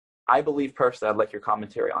I believe personally, I'd like your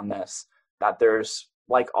commentary on this, that there's,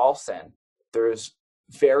 like all sin, there's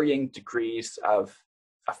varying degrees of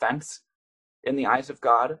offense in the eyes of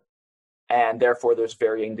God, and therefore there's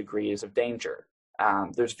varying degrees of danger.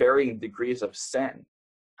 There's varying degrees of sin.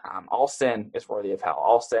 All sin is worthy of hell.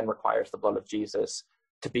 All sin requires the blood of Jesus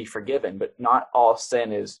to be forgiven, but not all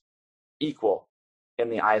sin is equal in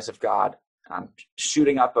the eyes of God.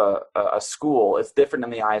 Shooting up a school is different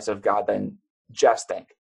in the eyes of God than jesting.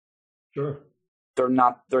 Sure.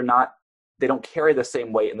 They don't carry the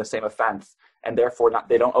same weight and the same offense, and therefore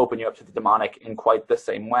they don't open you up to the demonic in quite the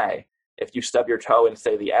same way. If you stub your toe and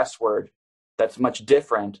say the S word, that's much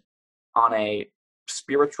different on a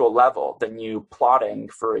spiritual level than you plotting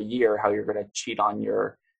for a year how you're going to cheat on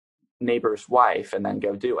your neighbor's wife and then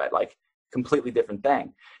go do it. Like, completely different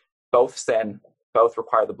thing. Both sin, both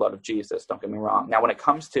require the blood of Jesus. Don't get me wrong. Now, when it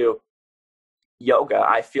comes to yoga,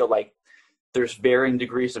 I feel like there's varying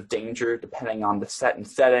degrees of danger depending on the set and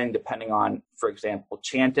setting, depending on, for example,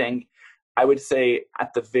 chanting. I would say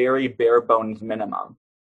at the very bare bones minimum,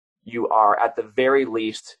 you are at the very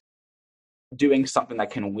least doing something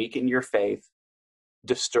that can weaken your faith,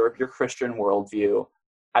 disturb your Christian worldview,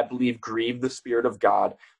 I believe grieve the Spirit of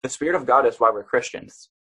God. The Spirit of God is why we're Christians.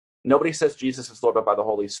 Nobody says Jesus is Lord but by the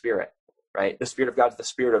Holy Spirit, right? The Spirit of God is the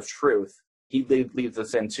Spirit of truth. He leads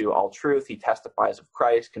us into all truth. He testifies of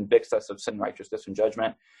Christ, convicts us of sin, righteousness, and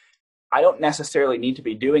judgment. I don't necessarily need to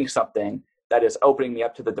be doing something that is opening me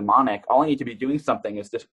up to the demonic. All I need to be doing is something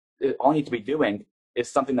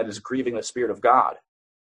that is grieving the Spirit of God.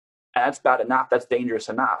 And that's bad enough. That's dangerous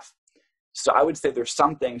enough. So I would say there's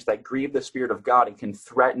some things that grieve the Spirit of God and can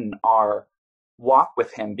threaten our walk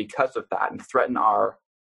with him because of that, and threaten our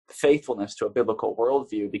faithfulness to a biblical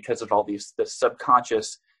worldview because of all this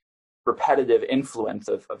subconscious repetitive influence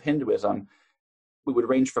of Hinduism. we would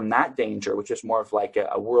range from that danger, which is more of like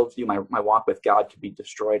a worldview, my walk with God could be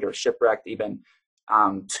destroyed or shipwrecked, even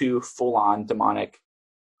to full-on demonic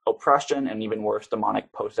oppression and even worse,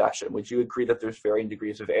 demonic possession. Would you agree that there's varying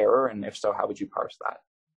degrees of error? And if so, how would you parse that?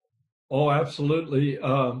 Oh, absolutely.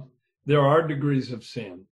 There are degrees of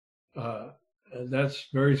sin. That's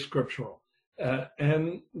very scriptural.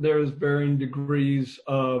 And there's varying degrees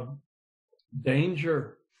of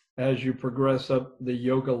danger as you progress up the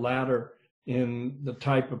yoga ladder in the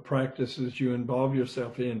type of practices you involve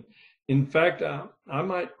yourself in. In fact, I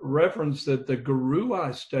might reference that the guru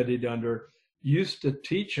I studied under used to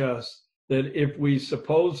teach us that if we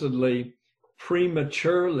supposedly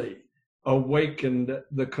prematurely awakened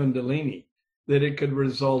the Kundalini, that it could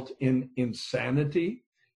result in insanity.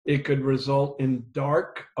 It could result in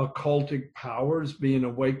dark occultic powers being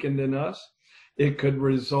awakened in us. It could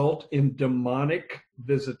result in demonic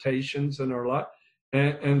visitations in our life.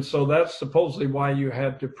 And so that's supposedly why you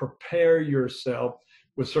had to prepare yourself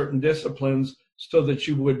with certain disciplines so that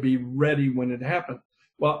you would be ready when it happened.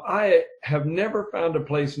 Well, I have never found a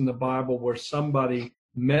place in the Bible where somebody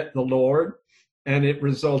met the Lord and it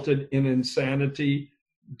resulted in insanity,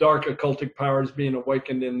 dark occultic powers being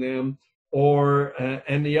awakened in them, or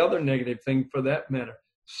any other negative thing for that matter.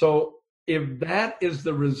 So if that is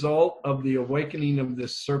the result of the awakening of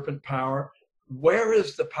this serpent power, where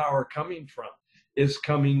is the power coming from? It's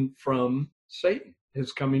coming from Satan.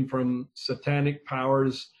 It's coming from satanic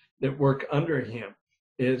powers that work under him.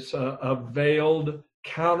 It's a veiled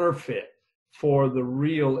counterfeit for the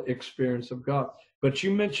real experience of God. But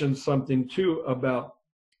you mentioned something too about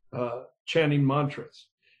chanting mantras.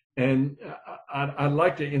 And I'd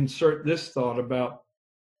like to insert this thought about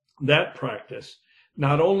that practice.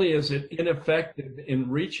 Not only is it ineffective in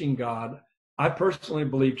reaching God, I personally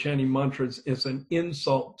believe chanting mantras is an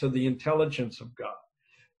insult to the intelligence of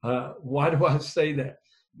God. Why do I say that?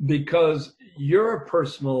 Because you're a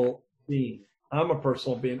personal being. I'm a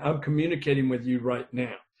personal being. I'm communicating with you right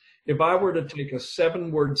now. If I were to take a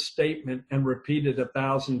 7-word statement and repeat it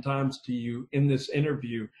 1,000 times to you in this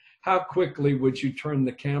interview, how quickly would you turn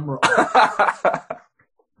the camera off?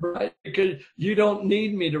 Right? Because you don't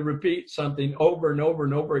need me to repeat something over and over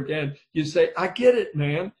and over again. You say, I get it,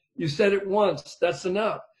 man. You said it once. That's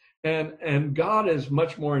enough. And God is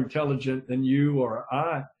much more intelligent than you or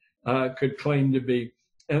I could claim to be.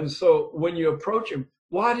 And so when you approach him,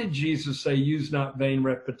 why did Jesus say, use not vain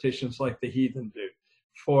repetitions like the heathen do?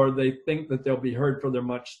 For they think that they'll be heard for their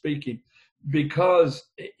much speaking. Because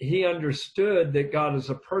he understood that God is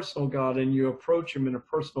a personal God, and you approach him in a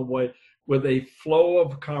personal way with a flow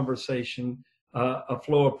of conversation, a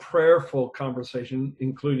flow of prayerful conversation,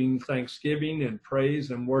 including thanksgiving and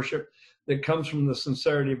praise and worship that comes from the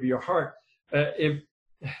sincerity of your heart.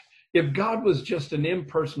 If God was just an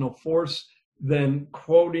impersonal force, then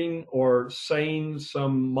quoting or saying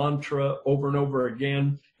some mantra over and over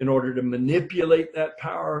again in order to manipulate that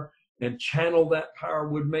power and channel that power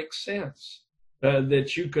would make sense.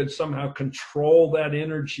 That you could somehow control that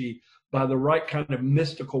energy by the right kind of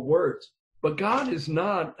mystical words. But God is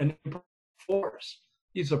not an force.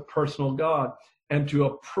 He's a personal God. And to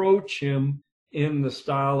approach him in the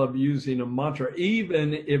style of using a mantra,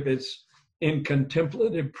 even if it's in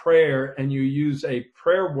contemplative prayer and you use a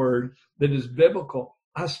prayer word that is biblical,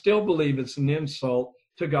 I still believe it's an insult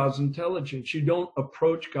to God's intelligence. You don't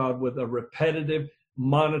approach God with a repetitive,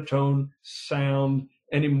 monotone sound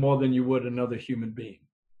any more than you would another human being.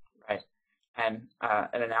 Right. And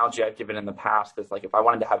an analogy I've given in the past is like if I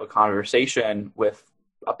wanted to have a conversation with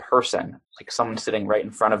a person, like someone sitting right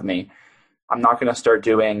in front of me, I'm not going to start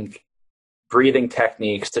doing breathing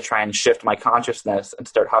techniques to try and shift my consciousness and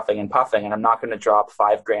start huffing and puffing. And I'm not going to drop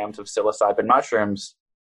 5 grams of psilocybin mushrooms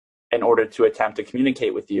in order to attempt to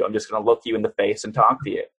communicate with you. I'm just going to look you in the face and talk to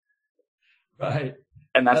you. Right.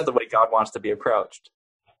 And that's the way God wants to be approached.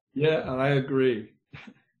 Yeah, I agree.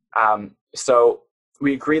 So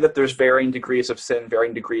we agree that there's varying degrees of sin,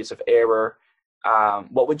 varying degrees of error.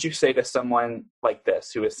 What would you say to someone like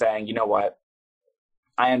this who is saying, you know what,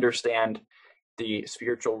 I understand the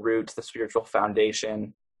spiritual roots, the spiritual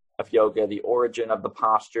foundation of yoga, the origin of the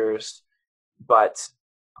postures, but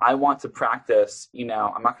I want to practice, I'm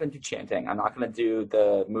not going to do chanting. I'm not going to do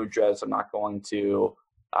the mudras. I'm not going to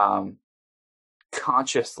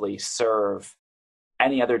consciously serve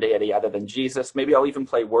any other deity other than Jesus. Maybe I'll even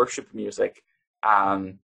play worship music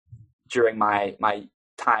during my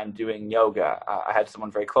time doing yoga. I had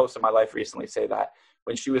someone very close in my life recently say that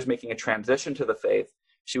when she was making a transition to the faith,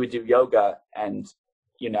 she would do yoga and,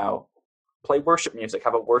 play worship music,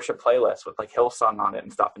 have a worship playlist with like Hillsong on it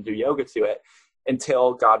and stuff and do yoga to it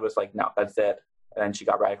until God was like, no, that's it. and then she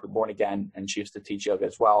got radically born again, and she used to teach yoga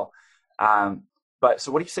as well. But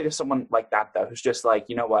so what do you say to someone like that, though, who's just like,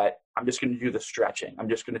 you know what, I'm just going to do the stretching. I'm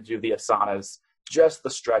just going to do the asanas, just the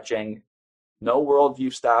stretching, no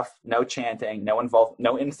worldview stuff, no chanting, no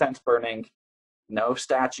incense burning, no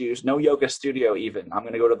statues, no yoga studio even. I'm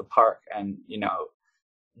going to go to the park and,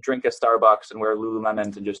 drink a Starbucks and wear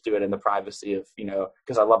Lululemons and just do it in the privacy of,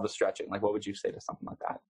 because I love the stretching. Like, what would you say to something like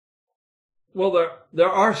that? Well, there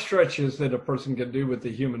are stretches that a person can do with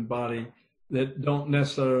the human body that don't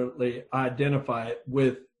necessarily identify it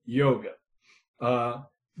with yoga.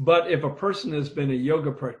 But if a person has been a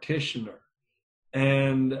yoga practitioner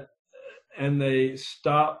and they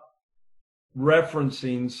stop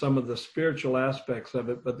referencing some of the spiritual aspects of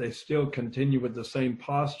it, but they still continue with the same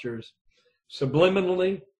postures,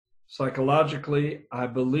 subliminally, psychologically, I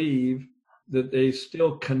believe that they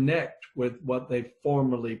still connect with what they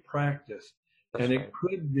formerly practiced. That's and right.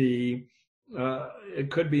 It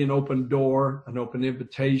could be an open door, an open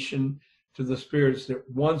invitation to the spirits that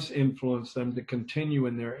once influenced them to continue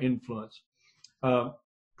in their influence.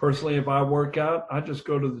 Personally, if I work out, I just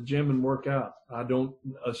go to the gym and work out. I don't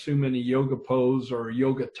assume any yoga pose or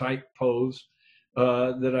yoga type pose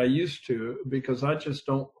that I used to, because I just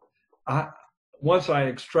don't. Once I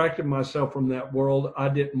extracted myself from that world, I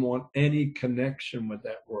didn't want any connection with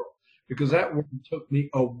that world, because that world took me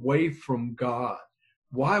away from God.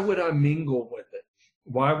 Why would I mingle with it?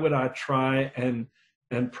 Why would I try and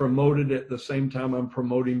promote it at the same time I'm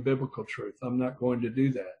promoting biblical truth? I'm not going to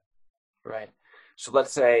do that. Right. So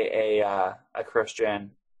let's say a Christian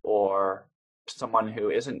or someone who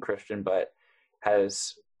isn't Christian but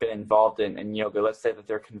has been involved in yoga. Let's say that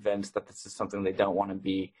they're convinced that this is something they don't want to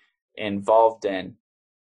be involved in.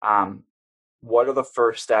 What are the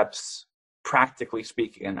first steps, practically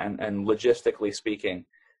speaking and logistically speaking,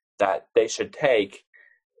 that they should take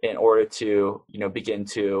in order to, begin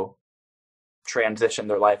to transition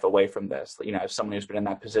their life away from this? As someone who's been in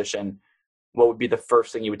that position, what would be the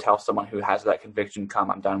first thing you would tell someone who has that conviction,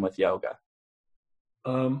 I'm done with yoga?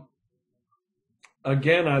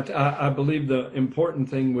 Again, I believe the important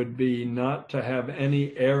thing would be not to have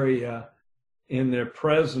any area in their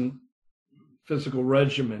present physical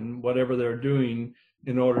regimen, whatever they're doing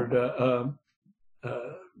in order to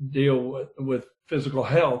deal with physical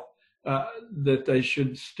health, that they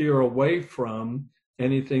should steer away from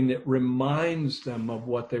anything that reminds them of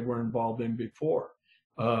what they were involved in before.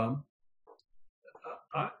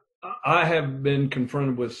 I have been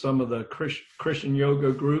confronted with some of the Christian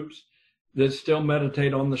yoga groups that still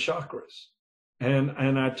meditate on the chakras. And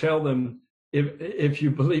I tell them, if you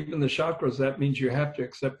believe in the chakras, that means you have to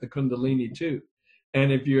accept the Kundalini too.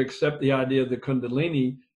 And if you accept the idea of the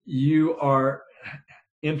Kundalini, you are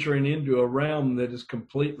entering into a realm that is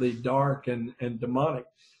completely dark and demonic.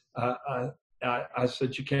 I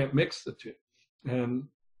said you can't mix the two. And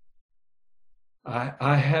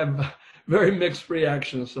I have very mixed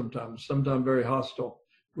reactions sometimes very hostile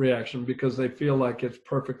reaction, because they feel like it's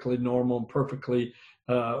perfectly normal and perfectly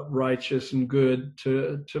righteous and good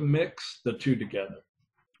to mix the two together.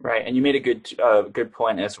 Right. And you made a good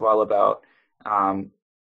point as well about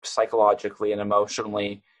psychologically and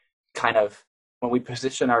emotionally, kind of when we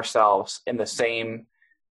position ourselves in the same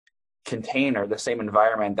container, the same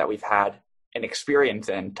environment that we've had an experience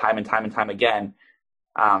in time and time and time again,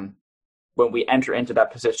 when we enter into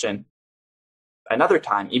that position another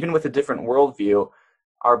time, even with a different worldview,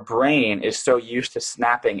 our brain is so used to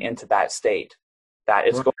snapping into that state that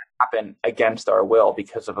it's going to happen against our will,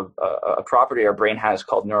 because of a property our brain has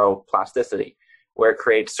called neuroplasticity, where it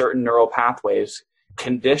creates certain neural pathways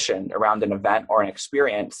conditioned around an event or an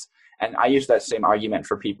experience. And I use that same argument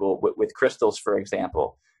for people with crystals, for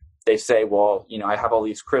example. They say, well, I have all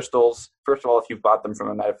these crystals. First of all, if you've bought them from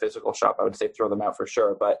a metaphysical shop, I would say throw them out for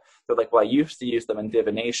sure. But they're like, well, I used to use them in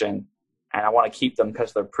divination and I want to keep them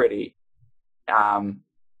because they're pretty.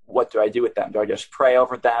 What do I do with them? Do I just pray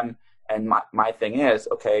over them? And my thing is,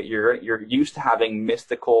 okay, you're used to having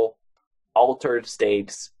mystical, altered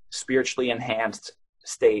states, spiritually enhanced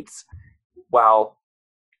states, while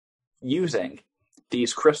using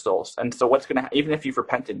these crystals. And so what's going to, even if you've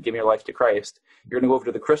repented, given your life to Christ, you're going to go over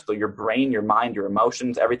to the crystal. Your brain, your mind, your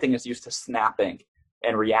emotions, everything is used to snapping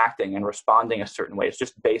and reacting and responding a certain way. It's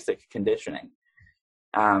just basic conditioning.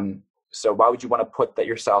 So why would you want to put that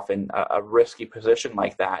yourself in a risky position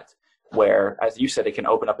like that, where, as you said, it can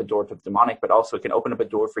open up a door to the demonic, but also it can open up a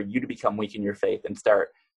door for you to become weak in your faith and start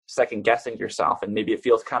second guessing yourself. And maybe it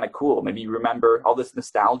feels kind of cool. Maybe you remember all this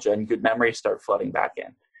nostalgia and good memories start flooding back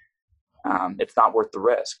in. It's not worth the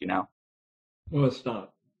risk, Well, it's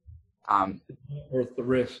not. It's not worth the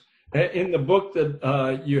risk. In the book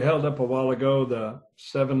that you held up a while ago, The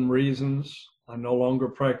 7 Reasons I No Longer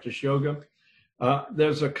Practice Yoga,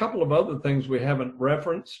 there's a couple of other things we haven't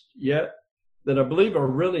referenced yet that I believe are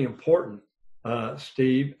really important,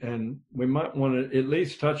 Steve, and we might want to at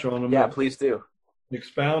least touch on them. Yeah, please do.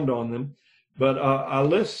 Expound on them. But I'll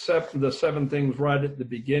list the 7 things right at the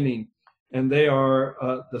beginning, and they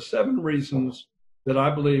are the 7 reasons that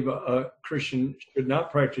I believe a Christian should not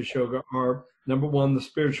practice yoga are, number 1, the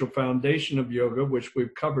spiritual foundation of yoga, which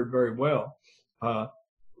we've covered very well,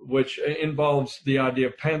 which involves the idea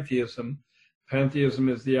of pantheism. Pantheism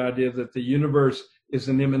is the idea that the universe is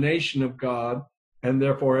an emanation of God, and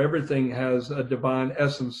therefore everything has a divine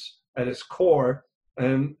essence at its core.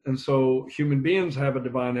 And so human beings have a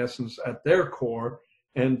divine essence at their core.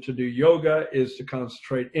 And to do yoga is to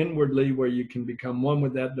concentrate inwardly, where you can become one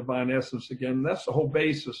with that divine essence again. And that's the whole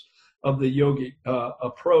basis of the yogic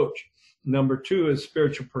approach. Number 2 is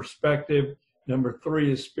spiritual perspective. Number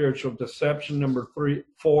 3 is spiritual deception. Number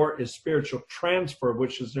 4 is spiritual transfer,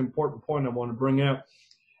 which is an important point I want to bring out.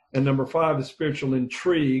 And number 5 is spiritual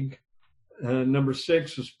intrigue. Number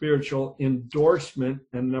 6 is spiritual endorsement.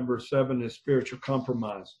 And number 7 is spiritual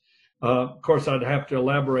compromise. Of course, I'd have to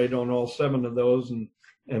elaborate on all 7 of those,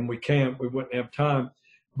 and we can't. We wouldn't have time.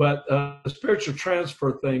 But the spiritual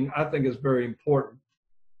transfer thing, I think, is very important,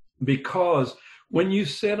 because when you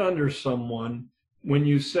sit under someone, when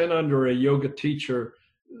you sit under a yoga teacher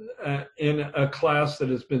in a class that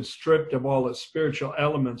has been stripped of all its spiritual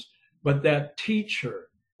elements, but that teacher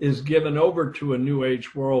is given over to a New Age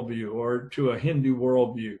worldview or to a Hindu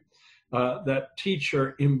worldview, that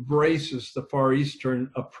teacher embraces the Far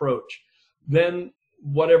Eastern approach, then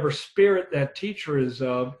whatever spirit that teacher is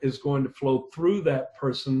of is going to flow through that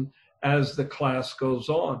person as the class goes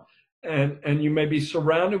on. And you may be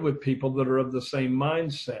surrounded with people that are of the same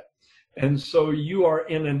mindset. And so you are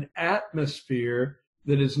in an atmosphere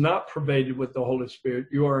that is not pervaded with the Holy Spirit.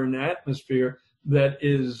 You are in an atmosphere that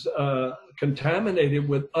is contaminated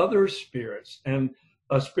with other spirits. And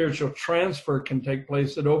a spiritual transfer can take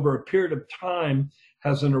place that over a period of time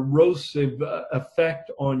has an erosive effect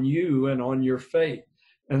on you and on your faith.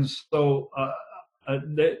 And so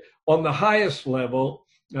on the highest level,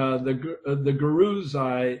 the gurus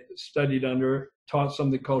I studied under taught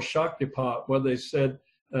something called Shaktipat, where they said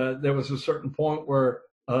there was a certain point where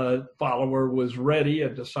a follower was ready, a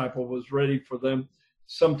disciple was ready for them.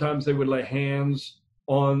 Sometimes they would lay hands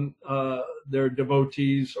on their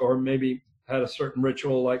devotees, or maybe had a certain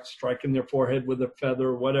ritual like striking their forehead with a feather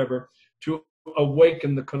or whatever, to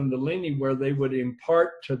awaken the Kundalini, where they would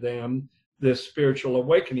impart to them this spiritual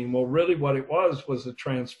awakening. Well, really what it was a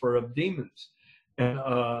transfer of demons.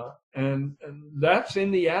 And that's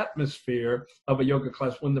in the atmosphere of a yoga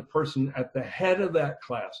class, when the person at the head of that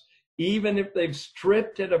class, even if they've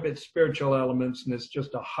stripped it of its spiritual elements and it's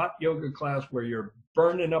just a hot yoga class where you're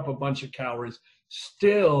burning up a bunch of calories,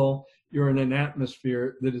 still you're in an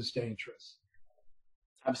atmosphere that is dangerous.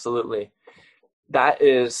 Absolutely. That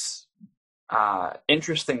is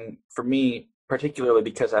interesting for me, particularly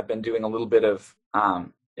because I've been doing a little bit of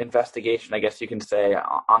investigation, I guess you can say,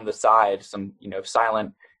 on the side, some,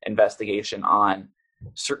 silent investigation on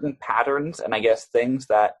certain patterns and I guess things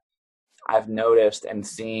that I've noticed and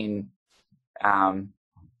seen. I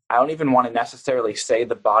don't even want to necessarily say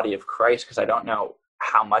the body of Christ, because I don't know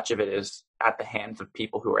how much of it is at the hands of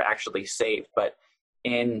people who are actually saved, but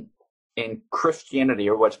in Christianity,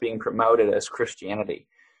 or what's being promoted as Christianity,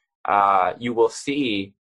 you will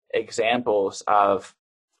see examples of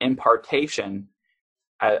impartation,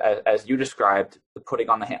 as you described, the putting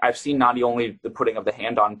on the hand. I've seen not only the putting of the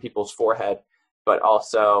hand on people's forehead, but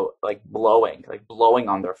also like blowing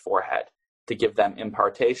on their forehead to give them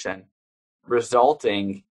impartation,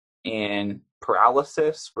 resulting in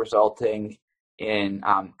paralysis, resulting in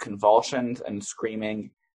convulsions and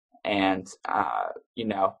screaming, and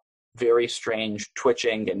very strange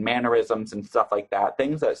twitching and mannerisms and stuff like that.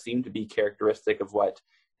 Things that seem to be characteristic of what,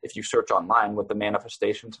 if you search online, what the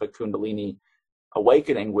manifestations of a Kundalini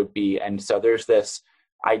awakening would be. And so there's this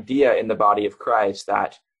idea in the body of Christ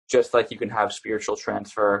that just like you can have spiritual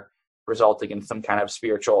transfer resulting in some kind of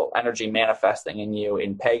spiritual energy manifesting in you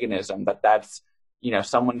in paganism, that's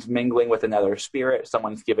someone's mingling with another spirit,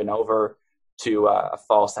 someone's given over to a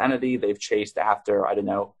false entity, they've chased after,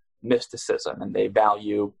 mysticism, and they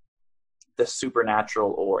value the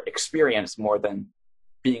supernatural or experience more than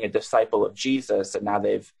being a disciple of Jesus, and now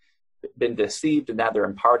they've been deceived, and now they're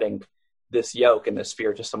imparting this yoke and this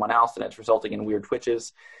spirit to someone else, and it's resulting in weird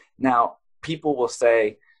twitches. Now, people will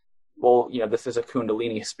say, well, this is a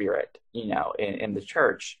Kundalini spirit, in the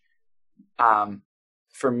church.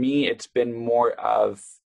 For me, it's been more of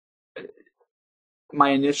my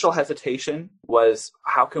initial hesitation was,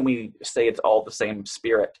 how can we say it's all the same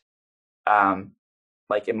spirit?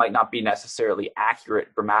 Like, it might not be necessarily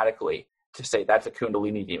accurate grammatically to say that's a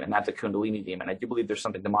Kundalini demon, that's a Kundalini demon. I do believe there's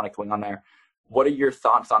something demonic going on there. What are your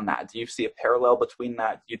thoughts on that? Do you see a parallel between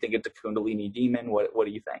that? Do you think it's a Kundalini demon? What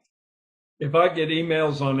do you think? If I get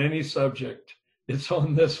emails on any subject, it's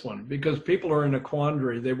on this one, because people are in a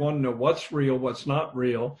quandary. They want to know what's real, what's not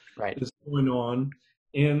real, Right. is going on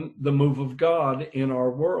in the move of God in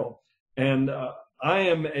our world. And I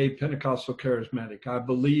am a Pentecostal charismatic. I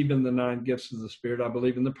believe in the 9 gifts of the Spirit. I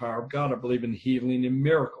believe in the power of God. I believe in healing and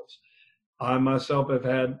miracles. I myself have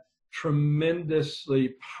had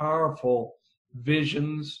tremendously powerful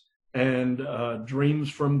visions and dreams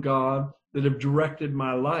from God that have directed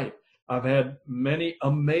my life. I've had many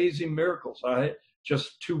amazing miracles.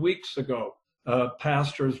 Just 2 weeks ago,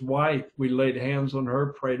 pastor's wife, we laid hands on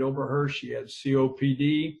her, prayed over her. She had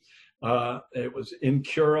COPD. It was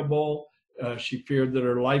incurable. She feared that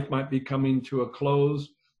her life might be coming to a close,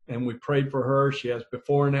 and we prayed for her. She has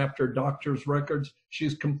before and after doctor's records.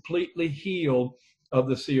 She's completely healed of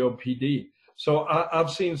the COPD. So I've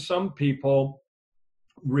seen some people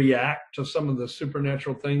react to some of the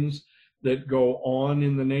supernatural things that go on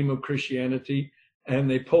in the name of Christianity, and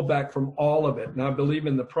they pull back from all of it. And I believe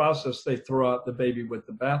in the process, they throw out the baby with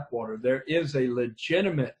the bathwater. There is a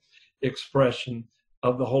legitimate expression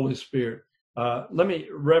of the Holy Spirit. Let me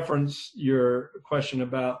reference your question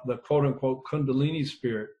about the quote unquote Kundalini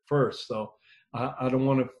spirit first, though. I don't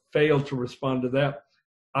want to fail to respond to that.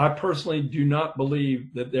 I personally do not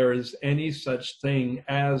believe that there is any such thing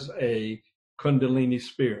as a Kundalini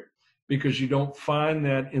spirit, because you don't find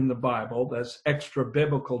that in the Bible. That's extra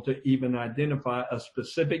biblical to even identify a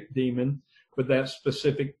specific demon with that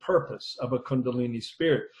specific purpose of a Kundalini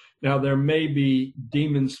spirit. Now, there may be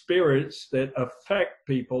demon spirits that affect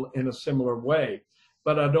people in a similar way,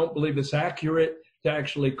 but I don't believe it's accurate to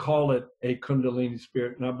actually call it a Kundalini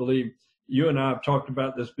spirit. And I believe you and I have talked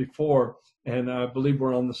about this before, and I believe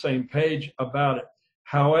we're on the same page about it.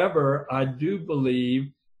 However, I do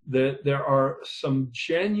believe that there are some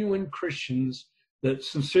genuine Christians that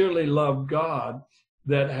sincerely love God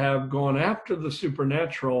that have gone after the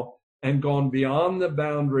supernatural and gone beyond the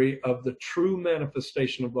boundary of the true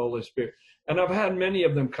manifestation of the Holy Spirit. And I've had many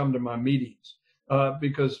of them come to my meetings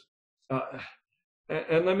because,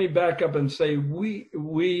 and let me back up and say,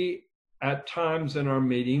 we at times in our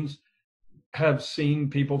meetings have seen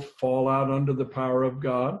people fall out under the power of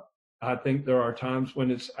God. I think there are times when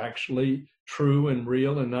it's actually true and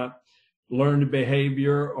real and not learned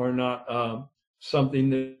behavior or not something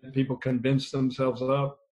that people convince themselves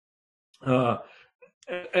of.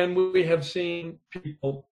 And we have seen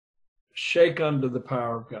people shake under the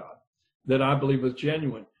power of God that I believe was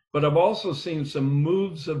genuine. But I've also seen some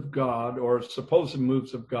moves of God, or supposed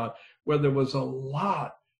moves of God, where there was a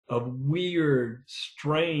lot of weird,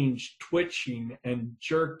 strange twitching and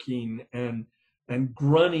jerking and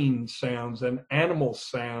grunting sounds and animal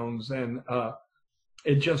sounds. And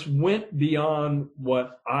it just went beyond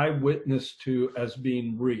what I witnessed to as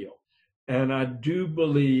being real. And I do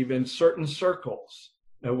believe in certain circles,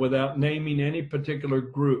 without naming any particular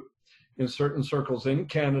group, in certain circles in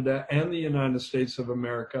Canada and the United States of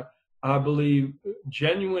America, I believe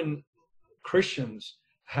genuine Christians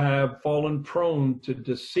have fallen prone to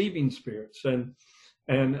deceiving spirits. And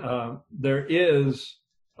there is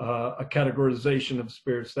a categorization of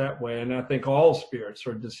spirits that way. And I think all spirits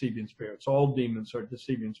are deceiving spirits. All demons are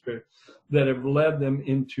deceiving spirits that have led them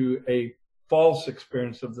into a false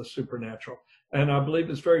experience of the supernatural. And I believe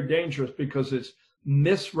it's very dangerous because it's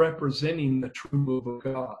misrepresenting the true move of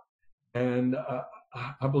God. And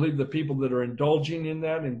I believe the people that are indulging in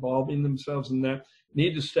that, involving themselves in that,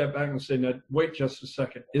 need to step back and say, now, wait just a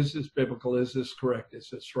second. Is this biblical? Is this correct? Is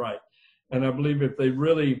this right? And I believe if they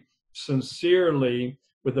really sincerely,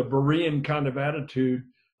 with a Berean kind of attitude,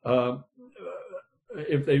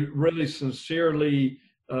 if they really sincerely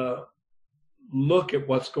look at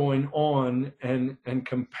what's going on and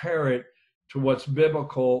compare it to what's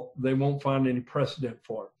biblical, they won't find any precedent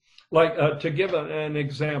for it. Like, to give an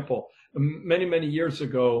example, many years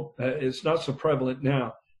ago, it's not so prevalent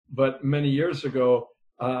now, but many years ago,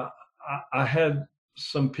 I had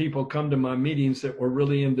some people come to my meetings that were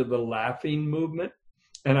really into the laughing movement.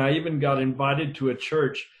 And I even got invited to a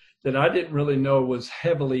church that I didn't really know was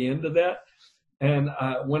heavily into that. And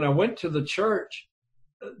when I went to the church,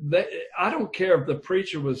 I don't care if the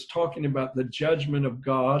preacher was talking about the judgment of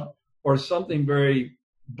God or something very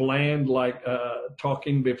bland like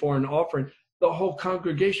talking before an offering. The whole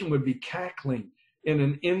congregation would be cackling in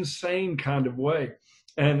an insane kind of way.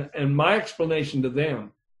 And my explanation to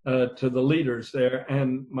them to the leaders there.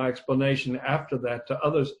 And my explanation after that to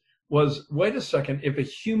others was, wait a second, if a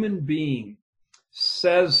human being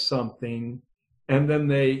says something and then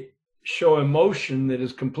they show emotion that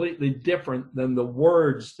is completely different than the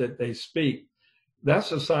words that they speak,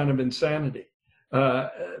 that's a sign of insanity.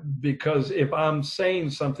 Because if I'm saying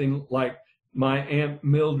something like, my Aunt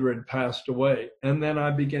Mildred passed away, and then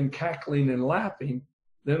I begin cackling and laughing,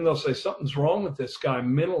 then they'll say something's wrong with this guy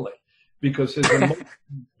mentally, because his emotions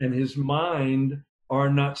and his mind are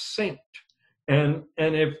not synced. And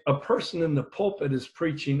if a person in the pulpit is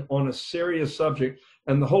preaching on a serious subject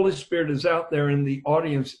and the Holy Spirit is out there in the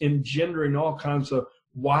audience engendering all kinds of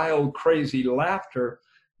wild, crazy laughter,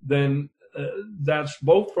 then that's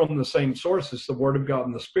both from the same sources, the Word of God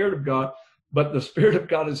and the Spirit of God, but the Spirit of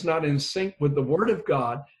God is not in sync with the Word of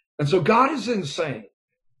God. And so God is insane.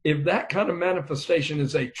 If that kind of manifestation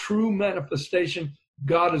is a true manifestation,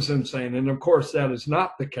 God is insane. And of course, that is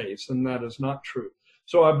not the case, and that is not true.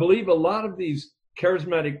 So I believe a lot of these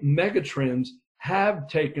charismatic megatrends have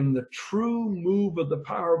taken the true move of the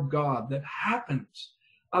power of God that happens.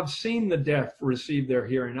 I've seen the deaf receive their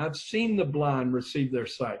hearing. I've seen the blind receive their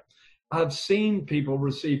sight. I've seen people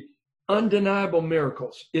receive undeniable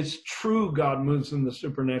miracles. It's true God moves in the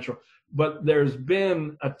supernatural, but there's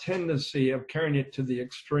been a tendency of carrying it to the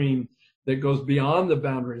extreme that goes beyond the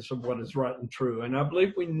boundaries of what is right and true. And I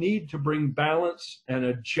believe we need to bring balance and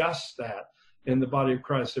adjust that in the body of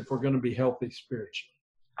Christ if we're going to be healthy spiritually.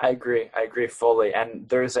 I agree fully. And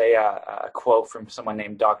there's a quote from someone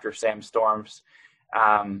named Dr. Sam Storms,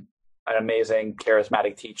 an amazing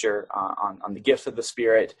charismatic teacher on the gifts of the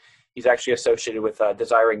Spirit. He's actually associated with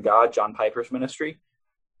Desiring God, John Piper's ministry.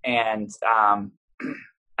 And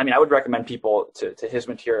I would recommend people to his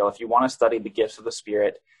material. If you want to study the gifts of the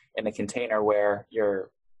Spirit in a container where you're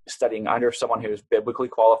studying under someone who's biblically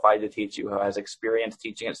qualified to teach you, who has experience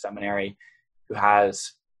teaching at seminary, who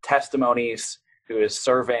has testimonies, who is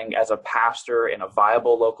serving as a pastor in a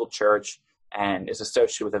viable local church and is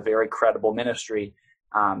associated with a very credible ministry,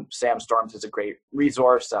 Sam Storms is a great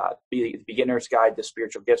resource. The Beginner's Guide to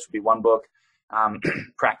Spiritual Gifts would be one book.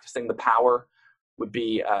 Practicing the Power would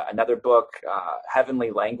be another book.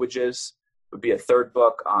 Heavenly Languages would be a third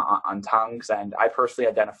book on tongues. And I personally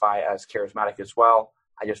identify as charismatic as well.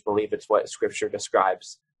 I just believe it's what Scripture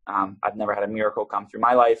describes. I've never had a miracle come through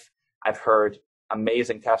my life. I've heard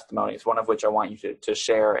amazing testimonies, one of which I want you to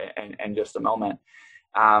share in just a moment.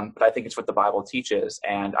 But I think it's what the Bible teaches.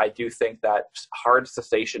 And I do think that hard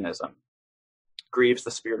cessationism grieves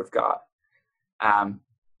the Spirit of God.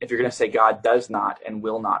 If you're going to say God does not and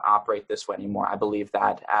will not operate this way anymore, I believe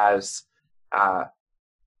that, as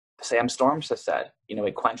Sam Storms has said,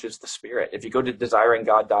 it quenches the Spirit. If you go to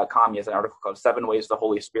desiringgod.com, he has an article called 7 Ways the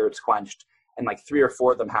Holy Spirit's Quenched. And like 3 or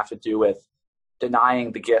 4 of them have to do with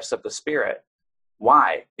denying the gifts of the Spirit.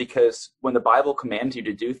 Why? Because when the Bible commands you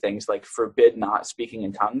to do things like forbid not speaking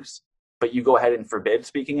in tongues, but you go ahead and forbid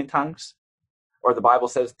speaking in tongues, or the Bible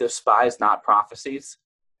says despise not prophecies,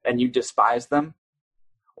 and you despise them,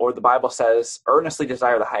 or the Bible says earnestly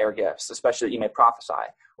desire the higher gifts, especially that you may prophesy,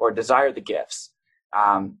 or desire the gifts,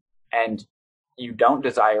 and you don't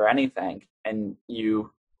desire anything, and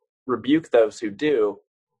you rebuke those who do,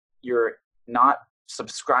 you're not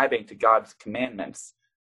subscribing to God's commandments.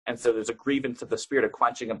 And so there's a grievance of the Spirit, a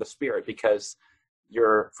quenching of the Spirit, because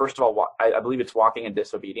you're, first of all, I believe it's walking in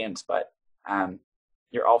disobedience, but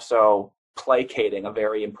you're also placating a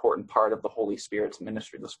very important part of the Holy Spirit's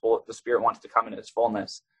ministry. The Spirit wants to come in His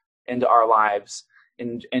fullness into our lives,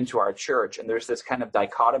 into our church. And there's this kind of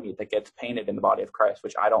dichotomy that gets painted in the body of Christ,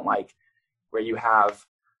 which I don't like, where you have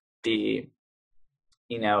the,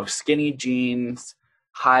 skinny jeans,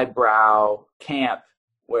 highbrow camp,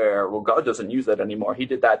 where, well, God doesn't use that anymore. He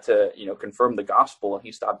did that to, confirm the gospel, and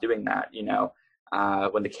He stopped doing that,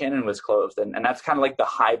 when the canon was closed. And that's kind of like the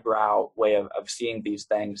highbrow way of seeing these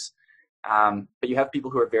things. But you have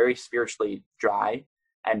people who are very spiritually dry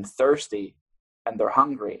and thirsty, and they're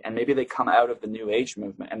hungry, and maybe they come out of the New Age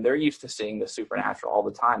movement, and they're used to seeing the supernatural all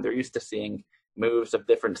the time. They're used to seeing moves of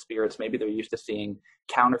different spirits. Maybe they're used to seeing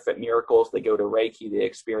counterfeit miracles. They go to Reiki, they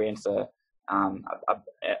experience an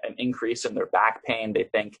increase in their back pain. They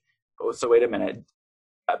think, oh, so wait a minute,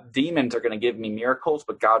 demons are going to give me miracles,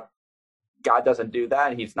 but God doesn't do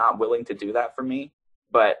that. He's not willing to do that for me,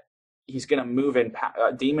 but He's going to move in,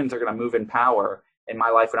 demons are going to move in power in my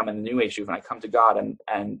life when I'm in the New Age when I come to God,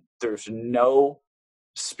 and there's no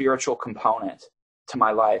spiritual component to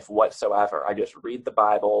my life whatsoever. I just read the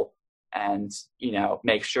Bible and,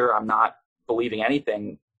 make sure I'm not believing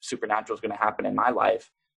anything supernatural is going to happen in my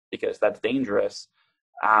life, because that's dangerous.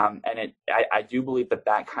 I do believe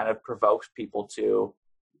that kind of provokes people to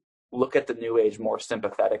look at the New Age more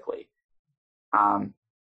sympathetically,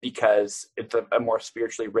 because it's a more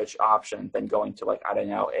spiritually rich option than going to, like, I don't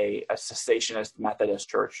know, a cessationist Methodist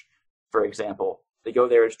church, for example. They go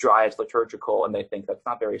there as dry as liturgical, and they think that's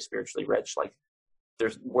not very spiritually rich. Like,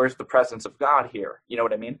 where's the presence of God here? You know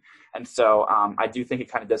what I mean? And so I do think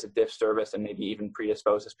it kind of does a disservice and maybe even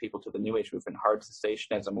predisposes people to the New Age movement, hard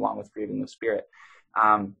cessationism, along with grieving the Spirit.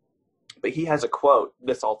 But he has a quote,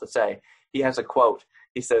 this all to say, he has a quote.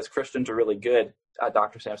 He says, Christians are really good,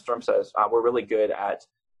 Dr. Sam Storm says, we're really good at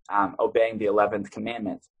obeying the 11th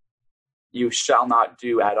commandment. You shall not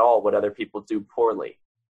do at all what other people do poorly.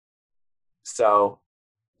 So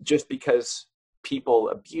just because people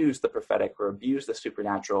abuse the prophetic or abuse the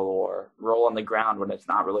supernatural or roll on the ground when it's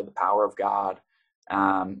not really the power of God,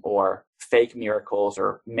 or fake miracles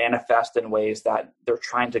or manifest in ways that they're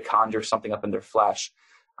trying to conjure something up in their flesh,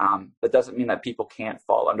 that doesn't mean that people can't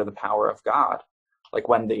fall under the power of God. Like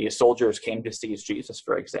when the soldiers came to seize Jesus,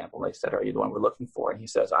 for example, they said, "Are you the one we're looking for?" And he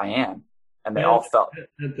says, "I am." And they all felt.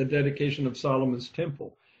 At the dedication of Solomon's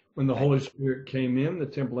temple, when the Holy Spirit came in the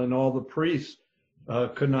temple and all the priests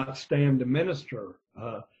could not stand to minister,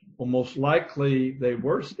 well, most likely they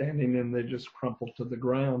were standing and they just crumpled to the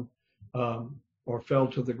ground, or fell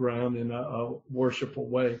to the ground in a worshipful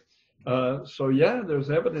way. So yeah, there's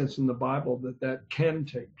evidence in the Bible that can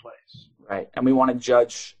take place. Right. And we want to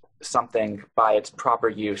judge something by its proper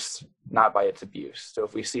use, not by its abuse. So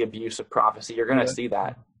if we see abuse of prophecy, you're going to see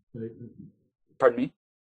that. Pardon me?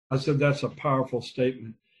 I said that's a powerful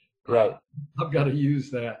statement. Right. I've got to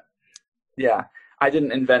use that. Yeah. I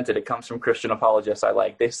didn't invent it. It comes from Christian apologists I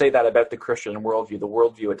like. They say that about the Christian worldview. The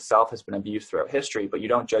worldview itself has been abused throughout history, but you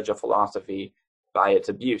don't judge a philosophy by its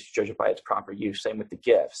abuse. You judge it by its proper use. Same with the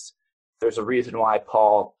gifts. There's a reason why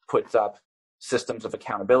Paul puts up systems of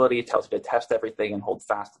accountability, tells you to test everything and hold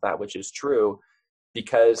fast to that which is true,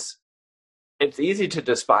 because it's easy to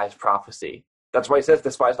despise prophecy. That's why he says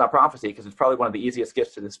despise not prophecy, because it's probably one of the easiest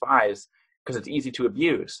gifts to despise, because it's easy to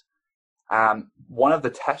abuse. One of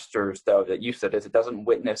the testers, though, that you said is it doesn't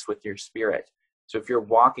witness with your spirit. So if you're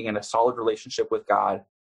walking in a solid relationship with God,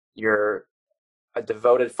 you're a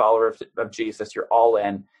devoted follower of Jesus, you're all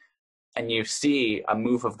in, and you see a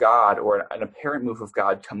move of God or an apparent move of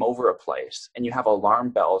God come over a place, and you have alarm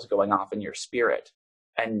bells going off in your spirit,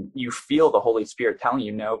 and you feel the Holy Spirit telling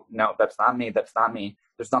you, no, that's not me, that's not me.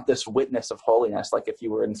 There's not this witness of holiness, like if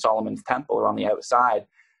you were in Solomon's temple or on the outside,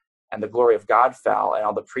 and the glory of God fell, and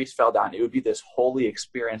all the priests fell down. It would be this holy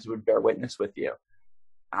experience that would bear witness with you.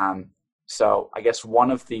 So I guess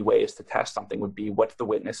one of the ways to test something would be, what's the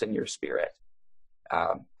witness in your spirit?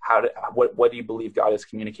 What do you believe God is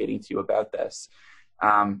communicating to you about this?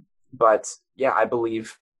 But yeah, I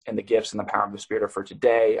believe in the gifts and the power of the Spirit for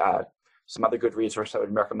today. Some other good resources I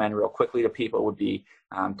would recommend real quickly to people would be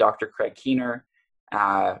Dr. Craig Keener,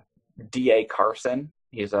 D.A. Carson.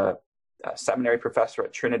 He's a seminary professor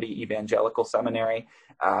at Trinity Evangelical Seminary.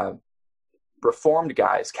 Reformed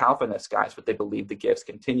guys, Calvinist guys, but they believe the gifts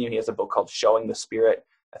continue. He has a book called Showing the Spirit,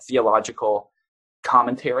 a theological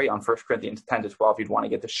commentary on 1 Corinthians 10 to 12. You'd want to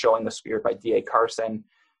get to Showing the Spirit by D.A. Carson.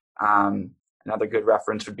 Another good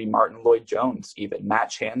reference would be Martin Lloyd-Jones, even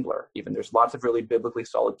Matt Chandler. Even there's lots of really biblically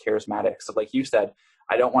solid charismatics. So like you said,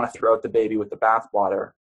 I don't want to throw out the baby with the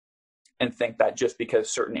bathwater and think that just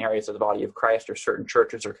because certain areas of the body of Christ or certain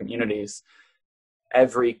churches or communities,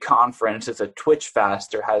 every conference is a twitch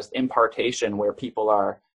fest or has impartation where people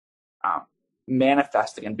are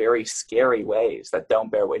manifesting in very scary ways that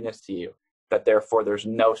don't bear witness to you, that therefore there's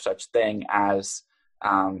no such thing as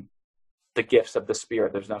the gifts of the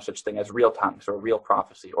Spirit. There's no such thing as real tongues or real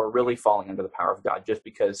prophecy or really falling under the power of God just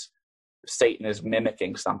because Satan is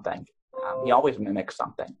mimicking something. He always mimics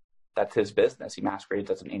something. That's his business. He masquerades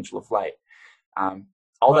as an angel of light.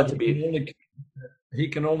 He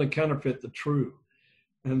can only counterfeit the true.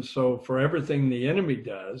 And so for everything the enemy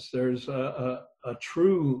does, there's a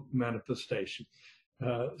true manifestation.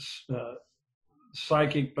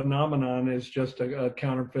 Psychic phenomenon is just a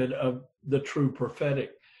counterfeit of the true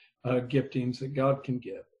prophetic giftings that God can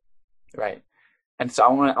give. Right. And so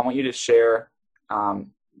I want you to share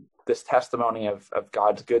this testimony of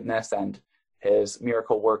God's goodness and his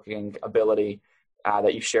miracle working ability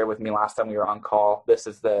that you shared with me last time we were on call. This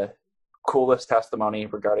is the coolest testimony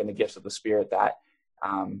regarding the gifts of the Spirit that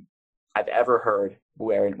I've ever heard,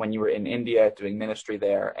 when you were in India doing ministry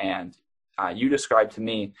there, and you described to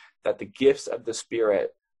me that the gifts of the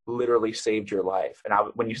Spirit literally saved your life. And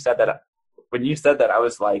when you said that, I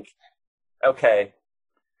was like, okay,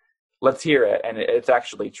 let's hear it. And it's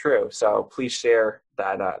actually true. So please share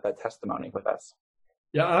that testimony with us.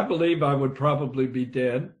 Yeah, I believe I would probably be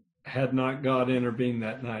dead had not God intervened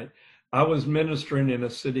that night. I was ministering in a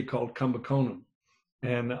city called Kumbakonam,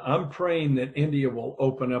 and I'm praying that India will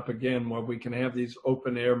open up again where we can have these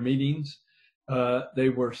open air meetings. They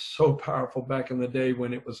were so powerful back in the day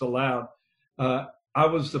when it was allowed. I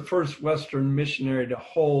was the first Western missionary to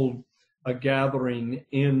hold a gathering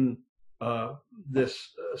in this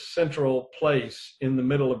central place in the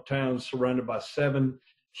middle of town, surrounded by 7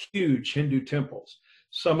 huge Hindu temples.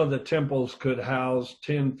 Some of the temples could house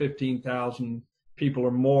 10, 15,000 people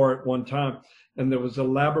or more at one time. And there was a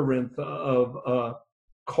labyrinth of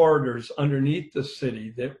corridors underneath the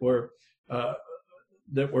city that were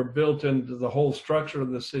built into the whole structure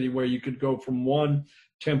of the city, where you could go from one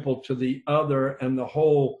temple to the other, and the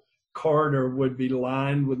whole corridor would be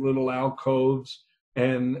lined with little alcoves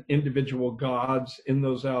and individual gods in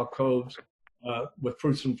those alcoves with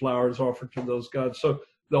fruits and flowers offered to those gods. So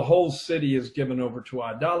the whole city is given over to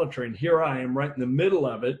idolatry. And here I am right in the middle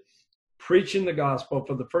of it, preaching the gospel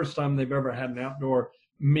for the first time they've ever had an outdoor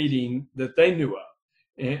meeting that they knew of.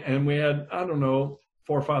 And we had, I don't know,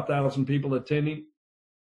 4,000 or 5,000 people attending.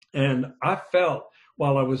 And I felt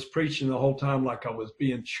while I was preaching the whole time like I was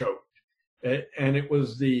being choked. And it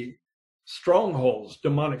was the strongholds,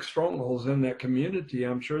 demonic strongholds in that community,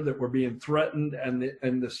 I'm sure, that were being threatened,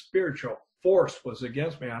 and the spiritual force was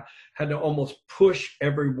against me. I had to almost push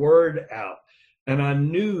every word out. And I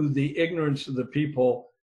knew the ignorance of the people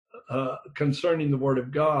concerning the word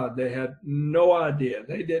of God. They had no idea.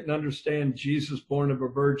 They didn't understand Jesus, born of a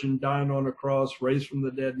virgin, dying on a cross, raised from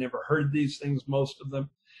the dead, never heard these things, most of them.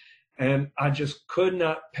 And I just could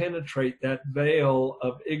not penetrate that veil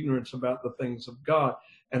of ignorance about the things of God.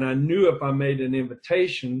 And I knew if I made an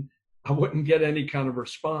invitation, I wouldn't get any kind of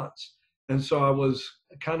response. And so I was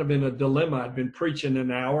kind of in a dilemma. I'd been preaching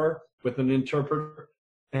an hour with an interpreter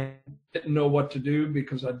and didn't know what to do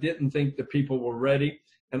because I didn't think the people were ready.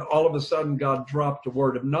 And all of a sudden, God dropped a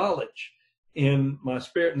word of knowledge in my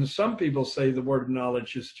spirit. And some people say the word of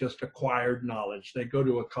knowledge is just acquired knowledge. They go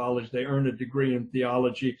to a college, they earn a degree in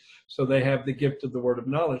theology, so they have the gift of the word of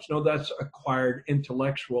knowledge. No, that's acquired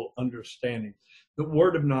intellectual understanding. The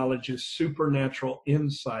word of knowledge is supernatural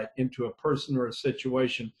insight into a person or a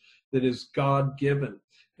situation that is God-given.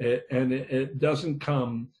 And it doesn't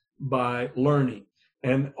come by learning.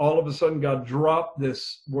 And all of a sudden, God dropped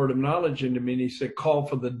this word of knowledge into me, and he said, call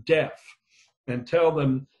for the deaf and tell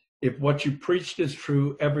them, if what you preached is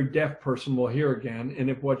true, every deaf person will hear again. And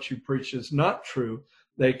if what you preach is not true,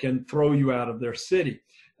 they can throw you out of their city.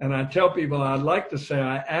 And I tell people, I'd like to say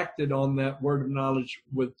I acted on that word of knowledge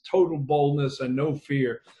with total boldness and no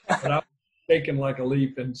fear, but I was shaking like a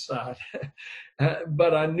leaf inside.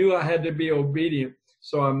 But I knew I had to be obedient.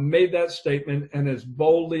 So I made that statement, and as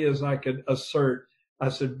boldly as I could assert, I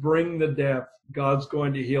said, bring the deaf. God's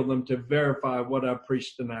going to heal them, to verify what I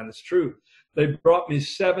preached tonight is true. They brought me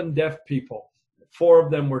 7 deaf people. 4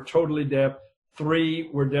 of them were totally deaf. 3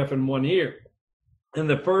 were deaf in one ear. And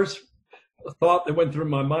the first thought that went through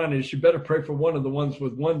my mind is, you better pray for one of the ones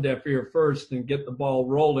with one deaf ear first and get the ball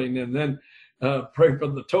rolling, and then pray for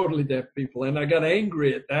the totally deaf people. And I got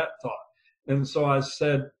angry at that thought. And so I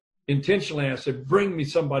said, intentionally, I said, bring me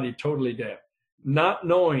somebody totally deaf, not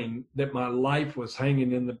knowing that my life was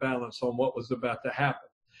hanging in the balance on what was about to happen.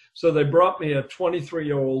 So they brought me a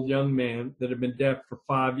 23-year-old young man that had been deaf for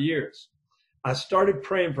 5 years. I started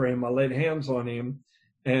praying for him. I laid hands on him.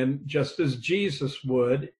 And just as Jesus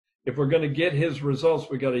would, if we're going to get his results,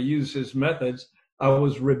 we got to use his methods. I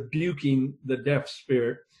was rebuking the deaf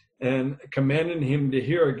spirit and commanding him to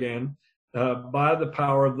hear again by the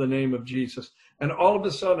power of the name of Jesus. And all of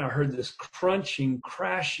a sudden, I heard this crunching,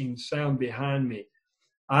 crashing sound behind me.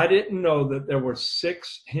 I didn't know that there were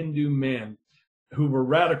 6 Hindu men who were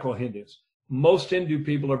radical Hindus. Most Hindu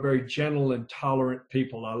people are very gentle and tolerant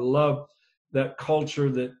people. I love that culture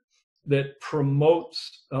that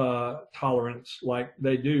promotes tolerance like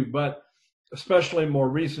they do. But especially in more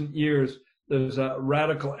recent years, there's a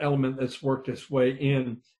radical element that's worked its way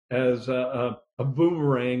in as a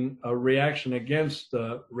boomerang, a reaction against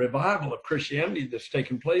the revival of Christianity that's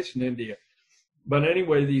taken place in India. But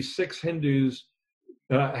anyway, these 6 Hindus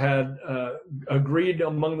had agreed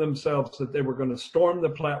among themselves that they were going to storm the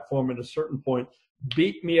platform at a certain point,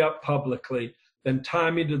 beat me up publicly, then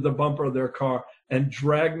tie me to the bumper of their car and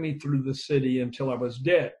drag me through the city until I was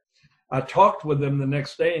dead. I talked with them the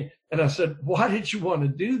next day, and I said, why did you want to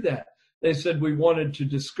do that? They said, we wanted to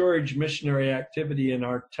discourage missionary activity in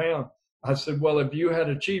our town. I said, well, if you had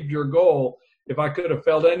achieved your goal, if I could have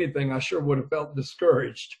felt anything, I sure would have felt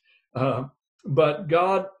discouraged. But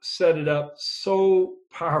God set it up so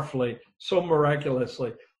powerfully, so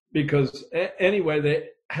miraculously, because anyway, they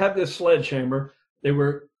had this sledgehammer. They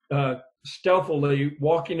were stealthily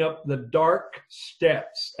walking up the dark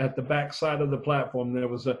steps at the backside of the platform. There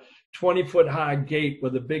was a 20-foot high gate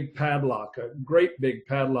with a big padlock, a great big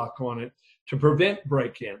padlock on it to prevent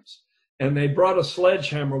break-ins. And they brought a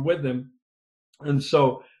sledgehammer with them. And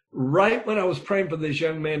so right when I was praying for this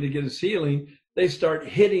young man to get his healing, they start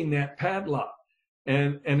hitting that padlock.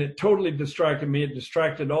 And it totally distracted me. It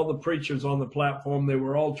distracted all the preachers on the platform. They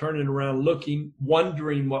were all turning around, looking,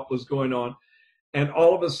 wondering what was going on. And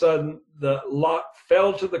all of a sudden, the lock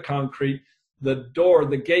fell to the concrete. The door,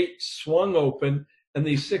 the gate swung open, and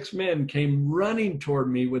these 6 men came running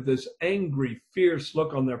toward me with this angry, fierce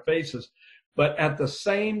look on their faces. But at the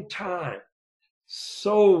same time,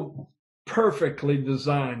 so perfectly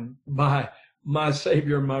designed by my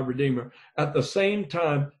Savior, my Redeemer. At the same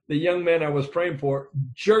time, the young man I was praying for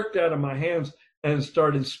jerked out of my hands and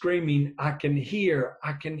started screaming, I can hear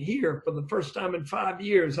for the first time in 5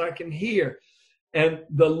 years, I can hear. And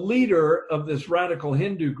the leader of this radical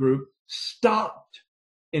Hindu group stopped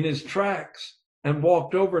in his tracks and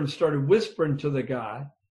walked over and started whispering to the guy.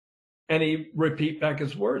 And he repeat back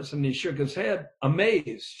his words, and he shook his head,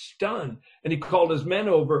 amazed, stunned. And he called his men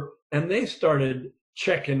over, and they started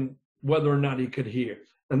checking whether or not he could hear.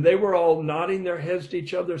 And they were all nodding their heads to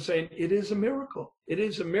each other, saying, it is a miracle. It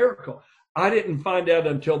is a miracle. I didn't find out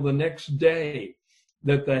until the next day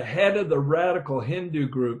that the head of the radical Hindu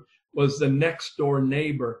group was the next door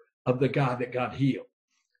neighbor of the guy that got healed.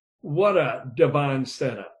 What a divine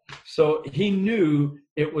setup. So he knew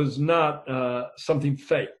it was not something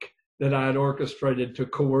fake that I had orchestrated to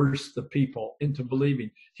coerce the people into believing.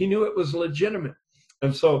 He knew it was legitimate.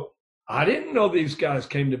 And so I didn't know these guys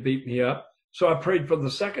came to beat me up. So I prayed for the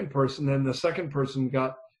second person, and the second person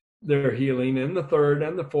got their healing, and the third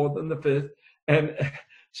and the fourth and the fifth. And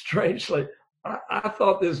strangely, I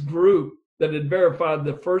thought this group that had verified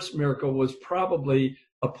the first miracle was probably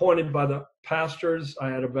appointed by the pastors. I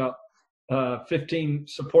had about 15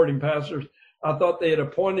 supporting pastors. I thought they had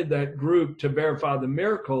appointed that group to verify the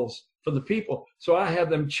miracles for the people. So I had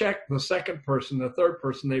them check the second person, the third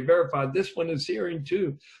person. They verified this one is hearing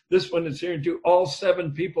too. This one is hearing too. All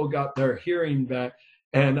 7 people got their hearing back.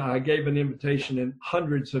 And I gave an invitation, and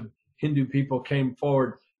hundreds of Hindu people came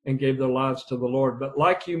forward and gave their lives to the Lord. But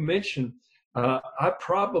like you mentioned, I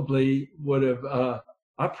probably would have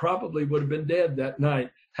been dead that night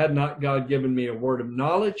had not God given me a word of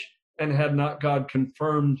knowledge, and had not God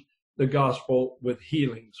confirmed the gospel with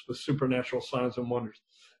healings, with supernatural signs and wonders.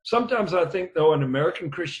 Sometimes I think, though, in American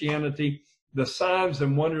Christianity, the signs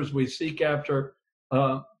and wonders we seek after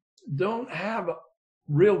don't have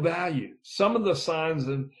real value. Some of the signs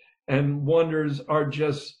and wonders are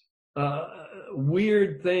just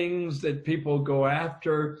weird things that people go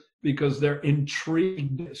after because they're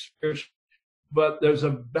intrigued spiritually. But there's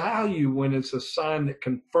a value when it's a sign that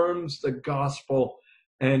confirms the gospel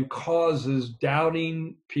and causes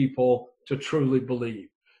doubting people to truly believe.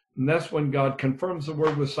 And that's when God confirms the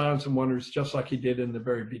word with signs and wonders, just like he did in the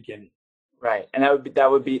very beginning. Right. And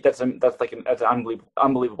that's an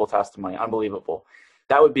unbelievable testimony. Unbelievable.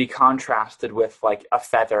 That would be contrasted with like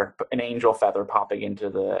an angel feather popping into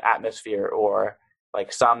the atmosphere, or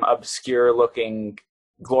like some obscure looking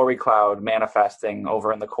glory cloud manifesting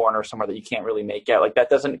over in the corner somewhere that you can't really make out. Like,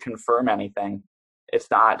 that doesn't confirm anything.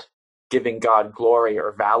 It's not giving God glory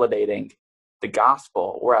or validating the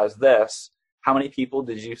gospel. Whereas this, how many people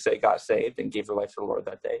did you say got saved and gave their life to the Lord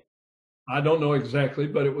that day? I don't know exactly,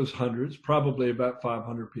 but it was hundreds, probably about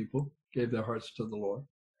 500 people gave their hearts to the Lord.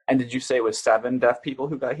 And did you say it was 7 deaf people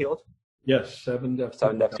who got healed? Yes, 7 deaf people.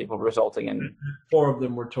 7 deaf people, resulting in 4 of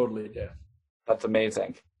them were totally deaf. That's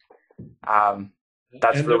amazing.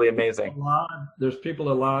 That's really amazing. There's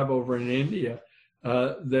people alive over in India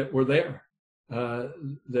that were there,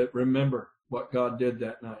 that remember what God did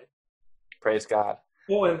that night. Praise God.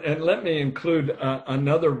 Oh, and let me include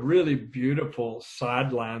another really beautiful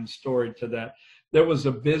sideline story to that. There was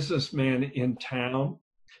a businessman in town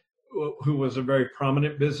who was a very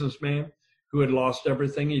prominent businessman who had lost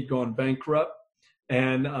everything. He'd gone bankrupt,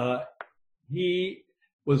 and he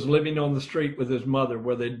was living on the street with his mother,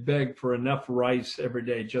 where they'd beg for enough rice every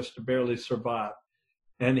day just to barely survive.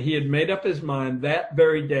 And he had made up his mind that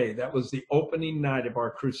very day, that was the opening night of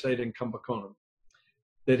our crusade in Kumbakonam,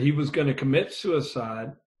 that he was going to commit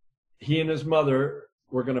suicide. He and his mother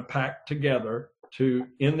were going to pact together to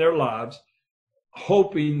end their lives,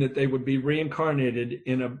 hoping that they would be reincarnated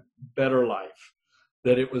in a better life,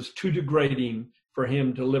 that it was too degrading for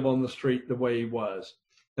him to live on the street the way he was.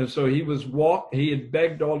 And so he had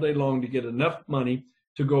begged all day long to get enough money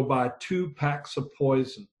to go buy 2 packs of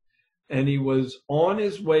poison. And he was on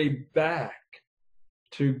his way back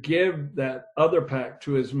to give that other pack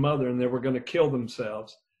to his mother, and they were going to kill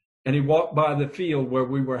themselves. And he walked by the field where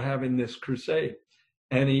we were having this crusade.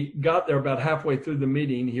 And he got there about halfway through the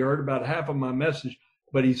meeting. He heard about half of my message,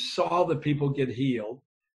 but he saw the people get healed.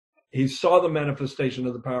 He saw the manifestation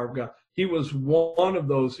of the power of God. He was one of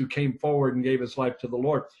those who came forward and gave his life to the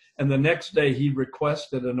Lord. And the next day he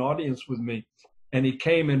requested an audience with me. And he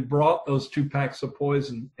came and brought those 2 packs of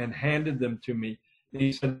poison and handed them to me. And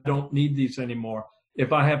he said, I don't need these anymore.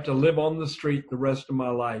 If I have to live on the street the rest of my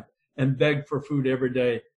life and beg for food every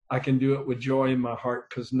day, I can do it with joy in my heart,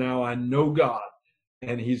 because now I know God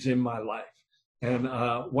and he's in my life. And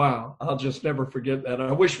wow, I'll just never forget that.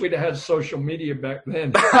 I wish we'd had social media back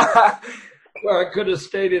then where I could have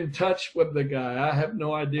stayed in touch with the guy. I have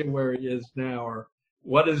no idea where he is now or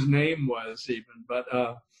what his name was even. But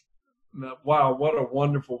wow, what a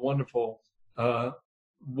wonderful, wonderful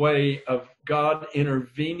way of God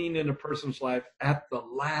intervening in a person's life at the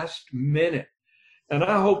last minute. And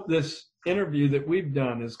I hope this interview that we've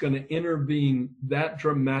done is going to intervene that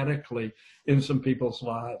dramatically in some people's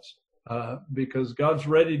lives, because God's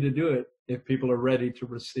ready to do it if people are ready to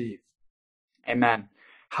receive. Amen.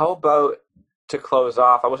 How about, to close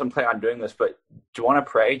off, I wasn't planning on doing this, but do you want to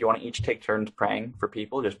pray? Do you want to each take turns praying for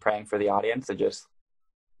people, just praying for the audience? And just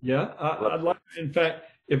Yeah, I'd like, in fact,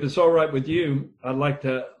 if it's all right with you, I'd like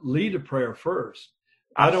to lead a prayer first.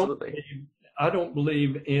 Absolutely. I don't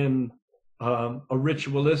believe in a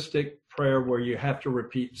ritualistic prayer where you have to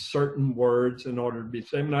repeat certain words in order to be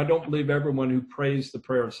saved. And I don't believe everyone who prays the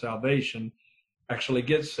prayer of salvation actually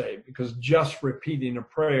gets saved, because just repeating a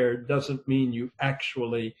prayer doesn't mean you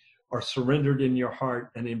actually are surrendered in your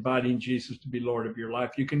heart and inviting Jesus to be Lord of your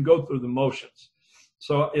life. You can go through the motions.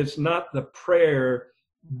 So it's not the prayer,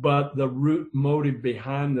 but the root motive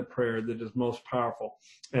behind the prayer that is most powerful.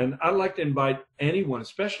 And I'd like to invite anyone,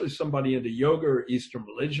 especially somebody into yoga or Eastern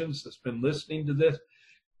religions that's been listening to this,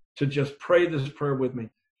 to just pray this prayer with me.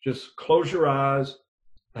 Just close your eyes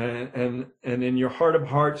and in your heart of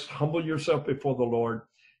hearts, humble yourself before the Lord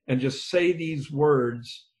and just say these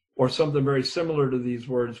words or something very similar to these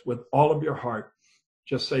words with all of your heart.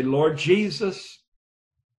 Just say, Lord Jesus,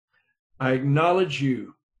 I acknowledge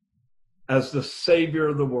you as the Savior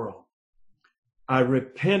of the world. I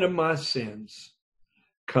repent of my sins.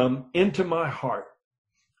 Come into my heart.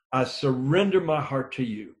 I surrender my heart to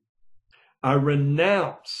you. I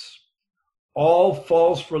renounce all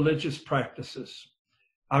false religious practices.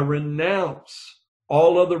 I renounce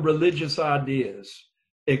all other religious ideas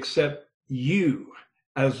except you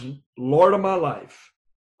as Lord of my life.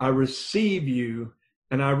 I receive you,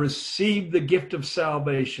 and I receive the gift of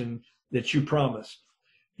salvation that you promised.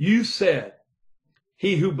 You said,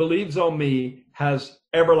 he who believes on me has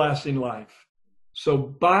everlasting life. So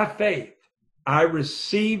by faith, I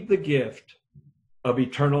receive the gift of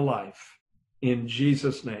eternal life. In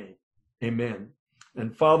Jesus' name, amen.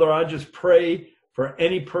 And Father, I just pray for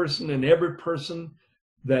any person and every person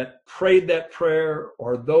that prayed that prayer,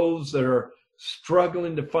 or those that are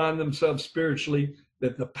struggling to find themselves spiritually,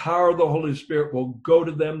 that the power of the Holy Spirit will go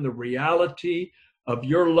to them. The reality of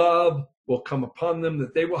your love will come upon them,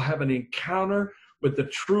 that they will have an encounter with the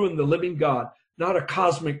true and the living God, not a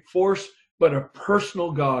cosmic force, but a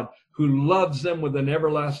personal God who loves them with an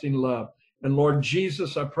everlasting love. And Lord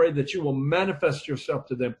Jesus, I pray that you will manifest yourself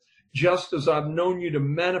to them, just as I've known you to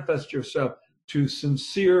manifest yourself to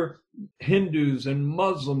sincere Hindus and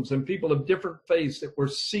Muslims and people of different faiths that were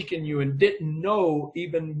seeking you and didn't know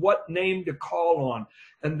even what name to call on.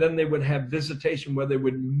 And then they would have visitation where they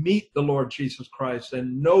would meet the Lord Jesus Christ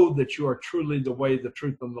and know that you are truly the way, the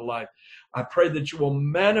truth, and the life. I pray that you will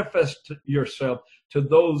manifest yourself to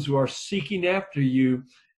those who are seeking after you,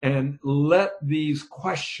 and let these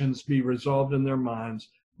questions be resolved in their minds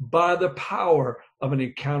by the power of an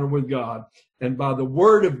encounter with God and by the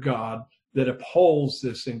word of God that upholds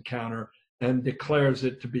this encounter and declares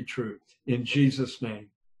it to be true. In Jesus' name,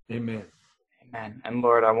 amen. Amen. And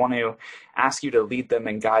Lord, I want to ask you to lead them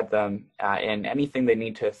and guide them in anything they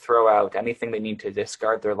need to throw out, anything they need to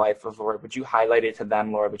discard their life of, Lord. Would you highlight it to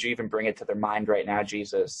them, Lord? Would you even bring it to their mind right now,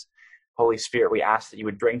 Jesus? Holy Spirit, we ask that you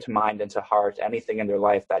would bring to mind and to heart anything in their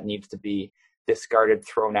life that needs to be discarded,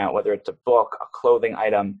 thrown out, whether it's a book, a clothing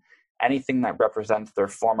item, anything that represents their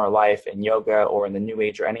former life in yoga or in the New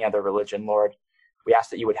Age or any other religion, Lord. We ask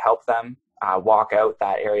that you would help them walk out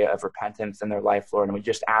that area of repentance in their life, Lord. And we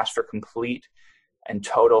just ask for complete and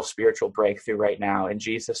total spiritual breakthrough right now in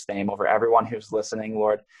Jesus' name over everyone who's listening,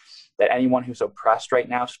 Lord, that anyone who's oppressed right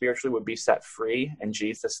now spiritually would be set free in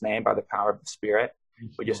Jesus' name by the power of the Spirit.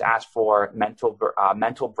 We just ask for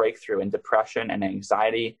mental breakthrough in depression and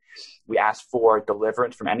anxiety. We ask for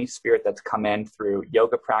deliverance from any spirit that's come in through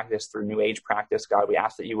yoga practice, through New Age practice. God, we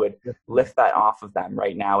ask that you would lift that off of them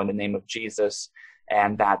right now in the name of Jesus,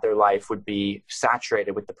 and that their life would be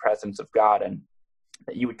saturated with the presence of God, and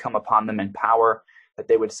that you would come upon them in power, that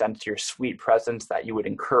they would sense your sweet presence, that you would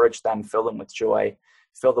encourage them, fill them with joy,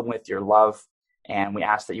 fill them with your love. And we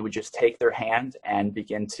ask that you would just take their hand and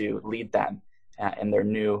begin to lead them in their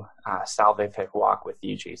new salvific walk with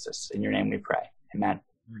you, Jesus. In your name we pray. Amen.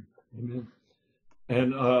 Amen.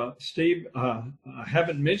 And Steve, I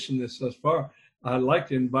haven't mentioned this thus far. I'd like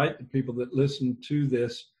to invite the people that listen to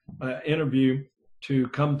this interview to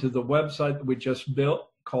come to the website that we just built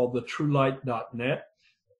called thetruelight.net.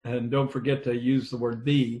 And don't forget to use the word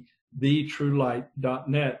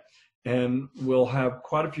thetruelight.net. And we'll have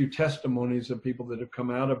quite a few testimonies of people that have come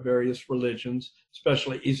out of various religions,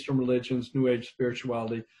 especially Eastern religions, New Age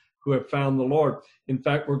spirituality, who have found the Lord. In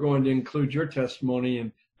fact, we're going to include your testimony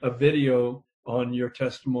in a video on your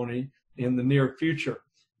testimony in the near future.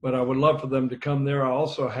 But I would love for them to come there. I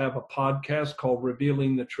also have a podcast called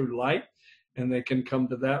Revealing the True Light, and they can come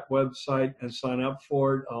to that website and sign up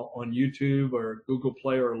for it on YouTube or Google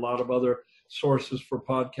Play or a lot of other sources for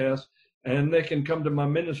podcasts. And they can come to my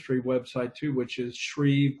ministry website too, which is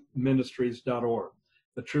shreveministries.org,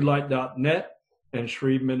 thetruelight.net and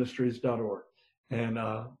shreveministries.org. And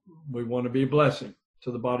we want to be a blessing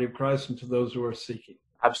to the body of Christ and to those who are seeking.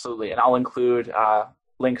 Absolutely. And I'll include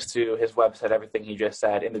links to his website, everything he just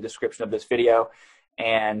said, in the description of this video.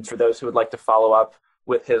 And for those who would like to follow up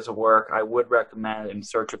with his work, I would recommend In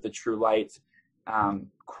Search of the True Light.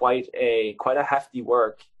 Quite a hefty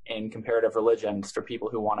work in comparative religions for people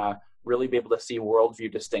who want to really be able to see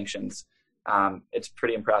worldview distinctions. It's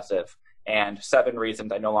pretty impressive. And 7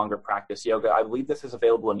 Reasons I No Longer Practice Yoga. I believe this is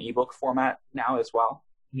available in ebook format now as well.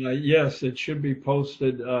 Yes, it should be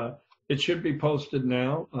posted. It should be posted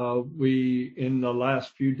now. We, in the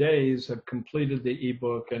last few days, have completed the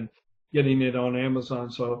ebook and getting it on Amazon.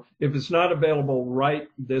 So if it's not available right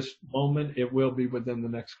this moment, it will be within the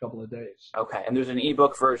next couple of days. Okay. And there's an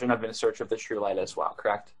ebook version of In Search of the True Light as well,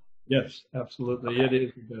 correct? Yes, absolutely. Okay. It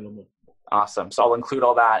is available. Awesome. So I'll include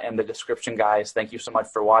all that in the description, guys. Thank you so much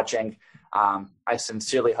for watching. I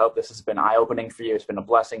sincerely hope this has been eye-opening for you. It's been a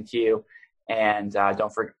blessing to you. And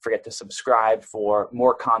don't forget to subscribe for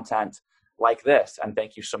more content like this. And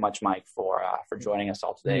thank you so much, Mike, for joining us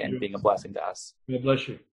all today and being a blessing to us. God bless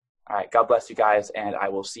you. All right. God bless you guys. And I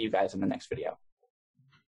will see you guys in the next video.